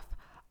made me laugh.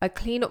 I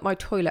clean up my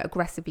toilet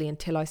aggressively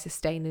until I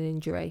sustain an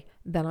injury.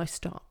 Then I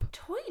stop.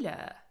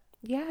 Toilet?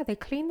 Yeah, they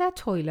clean their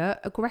toilet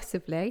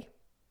aggressively.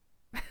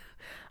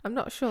 I'm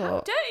not sure. How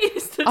dirty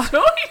is the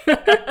toilet?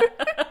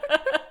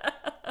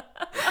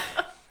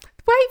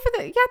 Wait for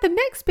the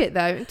next bit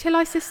though, until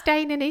I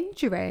sustain an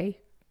injury.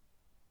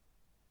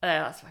 Oh,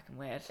 that's fucking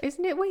weird.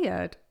 Isn't it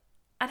weird?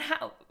 And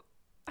how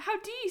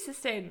do you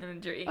sustain an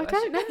injury? I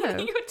don't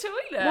know. Your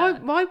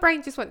toilet. My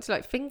brain just went to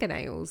like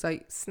fingernails,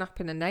 like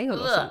snapping a nail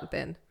or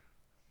something.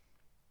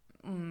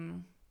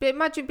 But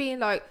imagine being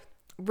like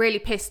really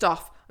pissed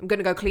off. I'm going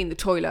to go clean the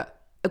toilet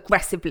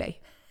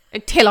aggressively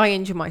until I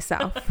injure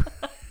myself.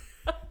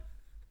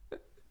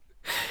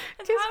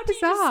 And how do you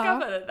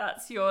discover that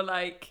that's your,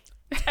 like,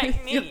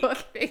 technique?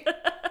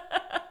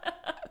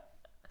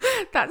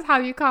 That's how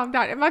you calm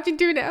down. Imagine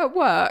doing it at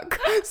work.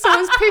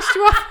 Someone's pissed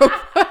you off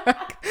at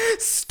work.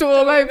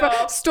 Storm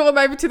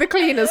over to the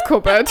cleaner's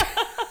cupboard.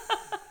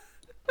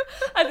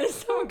 And then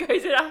someone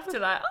goes in after,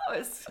 like, oh,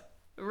 it's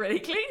really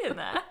clean in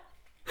there.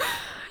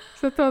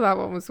 So I thought that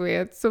one was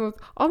weird. Oh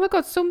my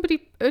God,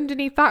 somebody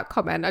underneath that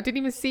comment, I didn't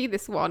even see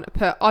this one,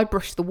 put, I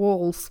brush the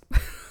walls.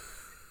 What?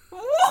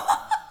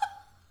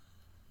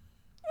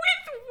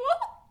 With what?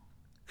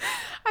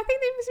 I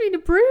think they must mean a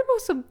broom or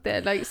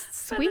something, like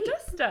sweep. The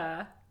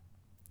duster.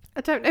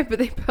 I don't know, but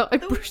they put, I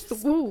brush the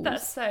walls.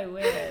 That's so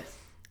weird.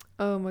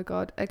 Oh my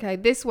God. Okay,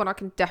 this one I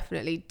can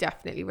definitely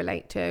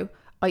relate to.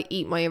 I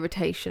eat my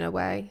irritation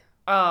away.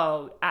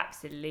 Oh,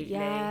 absolutely.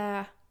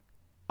 Yeah.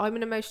 I'm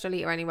an emotional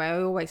eater anyway.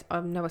 I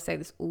know I say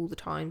this all the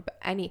time, but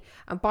and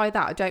by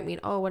that I don't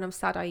mean, oh, when I'm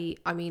sad I eat.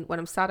 I mean, when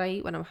I'm sad I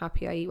eat, when I'm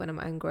happy I eat, when I'm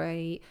angry I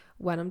eat,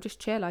 when I'm just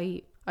chill I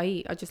eat.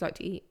 I just like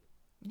to eat.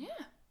 Yeah.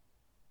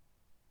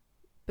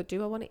 But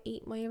do I want to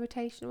eat my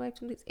irritation away? If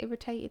something's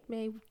irritated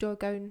me, do I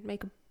go and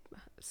make a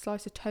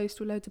slice of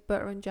toast with loads of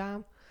butter and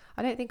jam?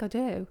 I don't think I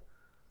do.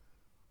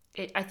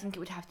 I think it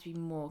would have to be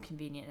more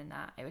convenient than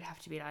that. It would have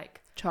to be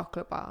like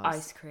chocolate bars,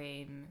 ice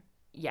cream.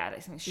 Yeah,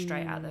 like something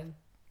straight out of the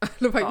I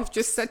love how you've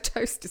just said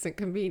toast isn't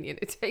convenient.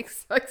 It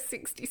takes like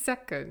 60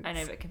 seconds. I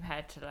know, but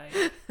compared to like...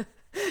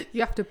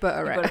 you have to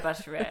butter it. You've got to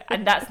butter it.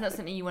 And that's not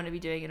something you want to be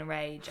doing in a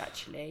rage,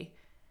 actually.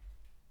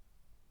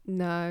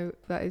 No,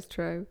 that is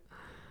true.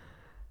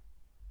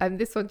 And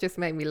this one just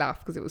made me laugh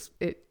because it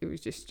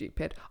was just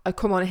stupid. I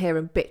come on here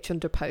and bitch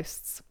under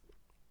posts.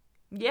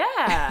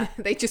 Yeah.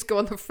 They just go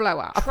on the flow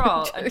out.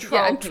 Troll. And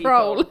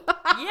troll.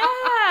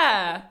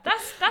 Yeah.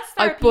 That's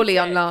I bully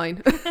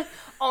online.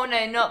 Oh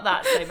no, not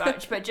that so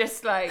much, but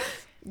just like...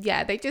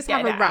 Yeah, they just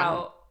have a rant.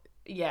 Out.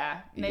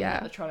 Yeah, maybe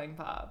not the trolling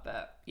part,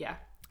 but yeah.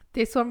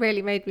 This one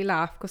really made me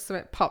laugh because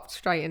something popped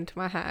straight into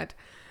my head.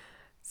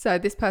 So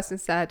this person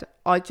said,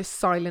 I just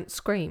silent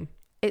scream.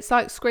 It's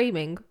like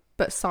screaming,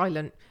 but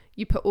silent.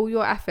 You put all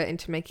your effort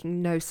into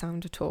making no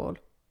sound at all.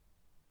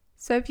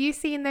 So have you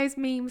seen those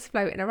memes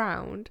floating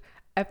around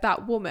of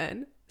that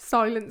woman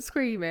silent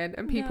screaming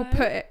and people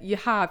put it? You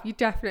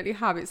definitely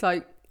have. It's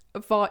like,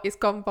 it's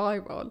gone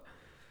viral.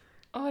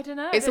 Oh, I don't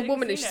know. It's a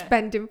woman who's just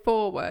bending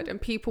forward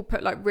and people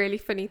put like really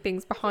funny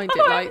things behind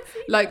it.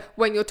 Like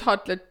when your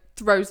toddler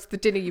throws the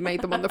dinner you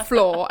made them on the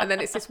floor and then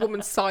it's this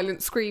woman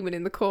silent screaming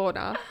in the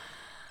corner.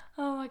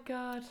 Oh my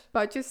God. But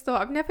I just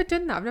thought, I've never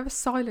done that. I've never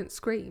silent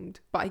screamed,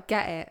 but I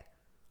get it.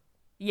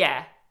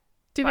 Yeah.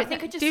 Do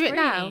it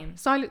now.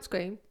 Silent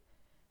scream.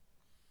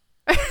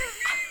 I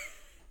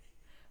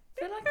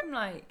feel like I'm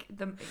like,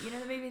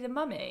 maybe the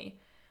Mummy.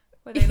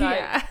 Where they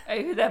like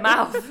over their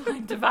mouth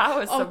like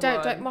devour someone.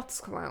 Oh, don't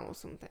moths come out or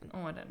something.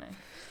 Oh, I don't know.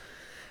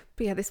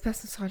 But yeah, this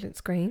person silent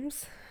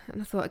screams.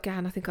 And I thought,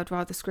 again, I think I'd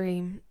rather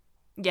scream.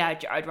 Yeah,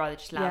 I'd rather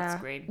just loud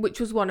scream. Which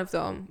was one of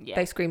them. Yeah.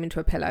 They scream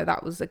into a pillow.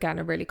 That was, again,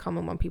 a really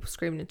common one. People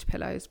screaming into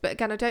pillows. But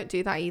again, I don't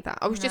do that either.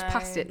 I was just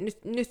past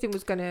it. Nothing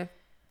was going to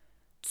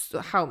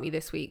help me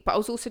this week. But I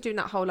was also doing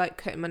that whole, like,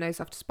 cutting my nose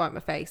off to spite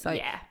my face.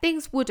 Like,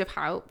 things would have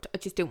helped. I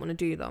just didn't want to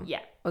do them.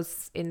 Yeah. I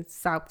was in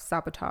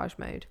sabotage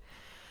mode.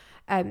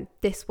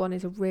 This one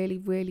is a really,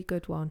 really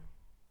good one.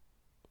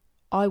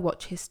 I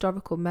watch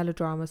historical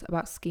melodramas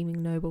about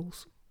scheming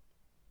nobles.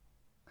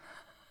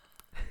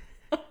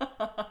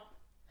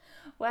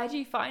 Where do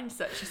you find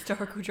such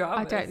historical dramas?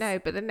 I don't know,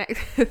 but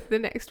the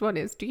next one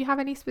is, do you have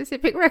any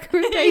specific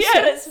recommendations?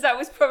 Yeah, that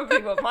was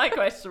probably what my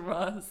question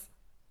was.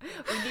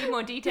 We need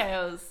more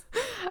details.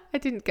 I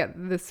didn't get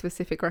the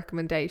specific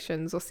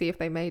recommendations or see if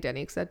they made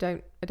any because I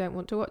don't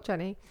want to watch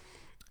any.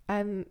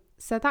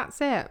 So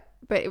that's it.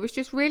 But it was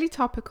just really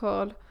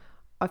topical.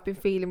 I've been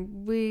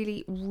feeling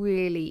really,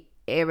 really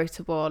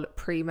irritable,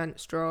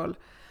 premenstrual.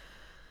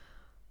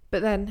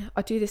 But then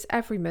I do this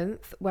every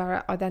month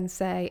where I then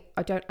say,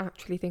 I don't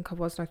actually think I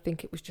was, and I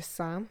think it was just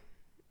Sam.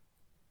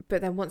 But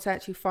then once I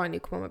actually finally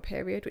come on my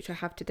period, which I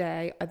have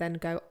today, I then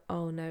go,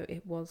 oh no,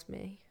 it was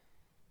me.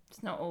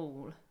 It's not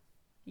all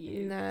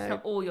you. No. It's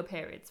not all your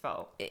period's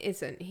fault. It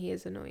isn't. He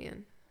is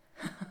annoying.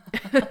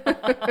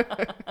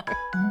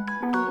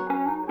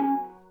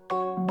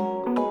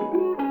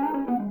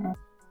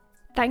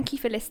 Thank you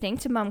for listening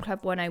to Mum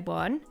Club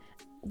 101.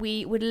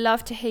 We would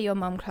love to hear your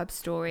Mum Club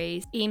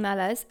stories. Email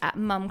us at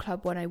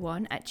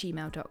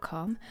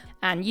mumclub101@gmail.com.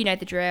 And you know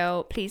the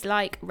drill. Please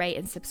like, rate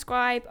and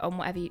subscribe on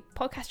whatever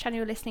podcast channel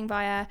you're listening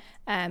via.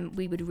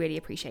 We would really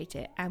appreciate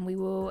it. And we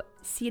will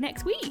see you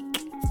next week.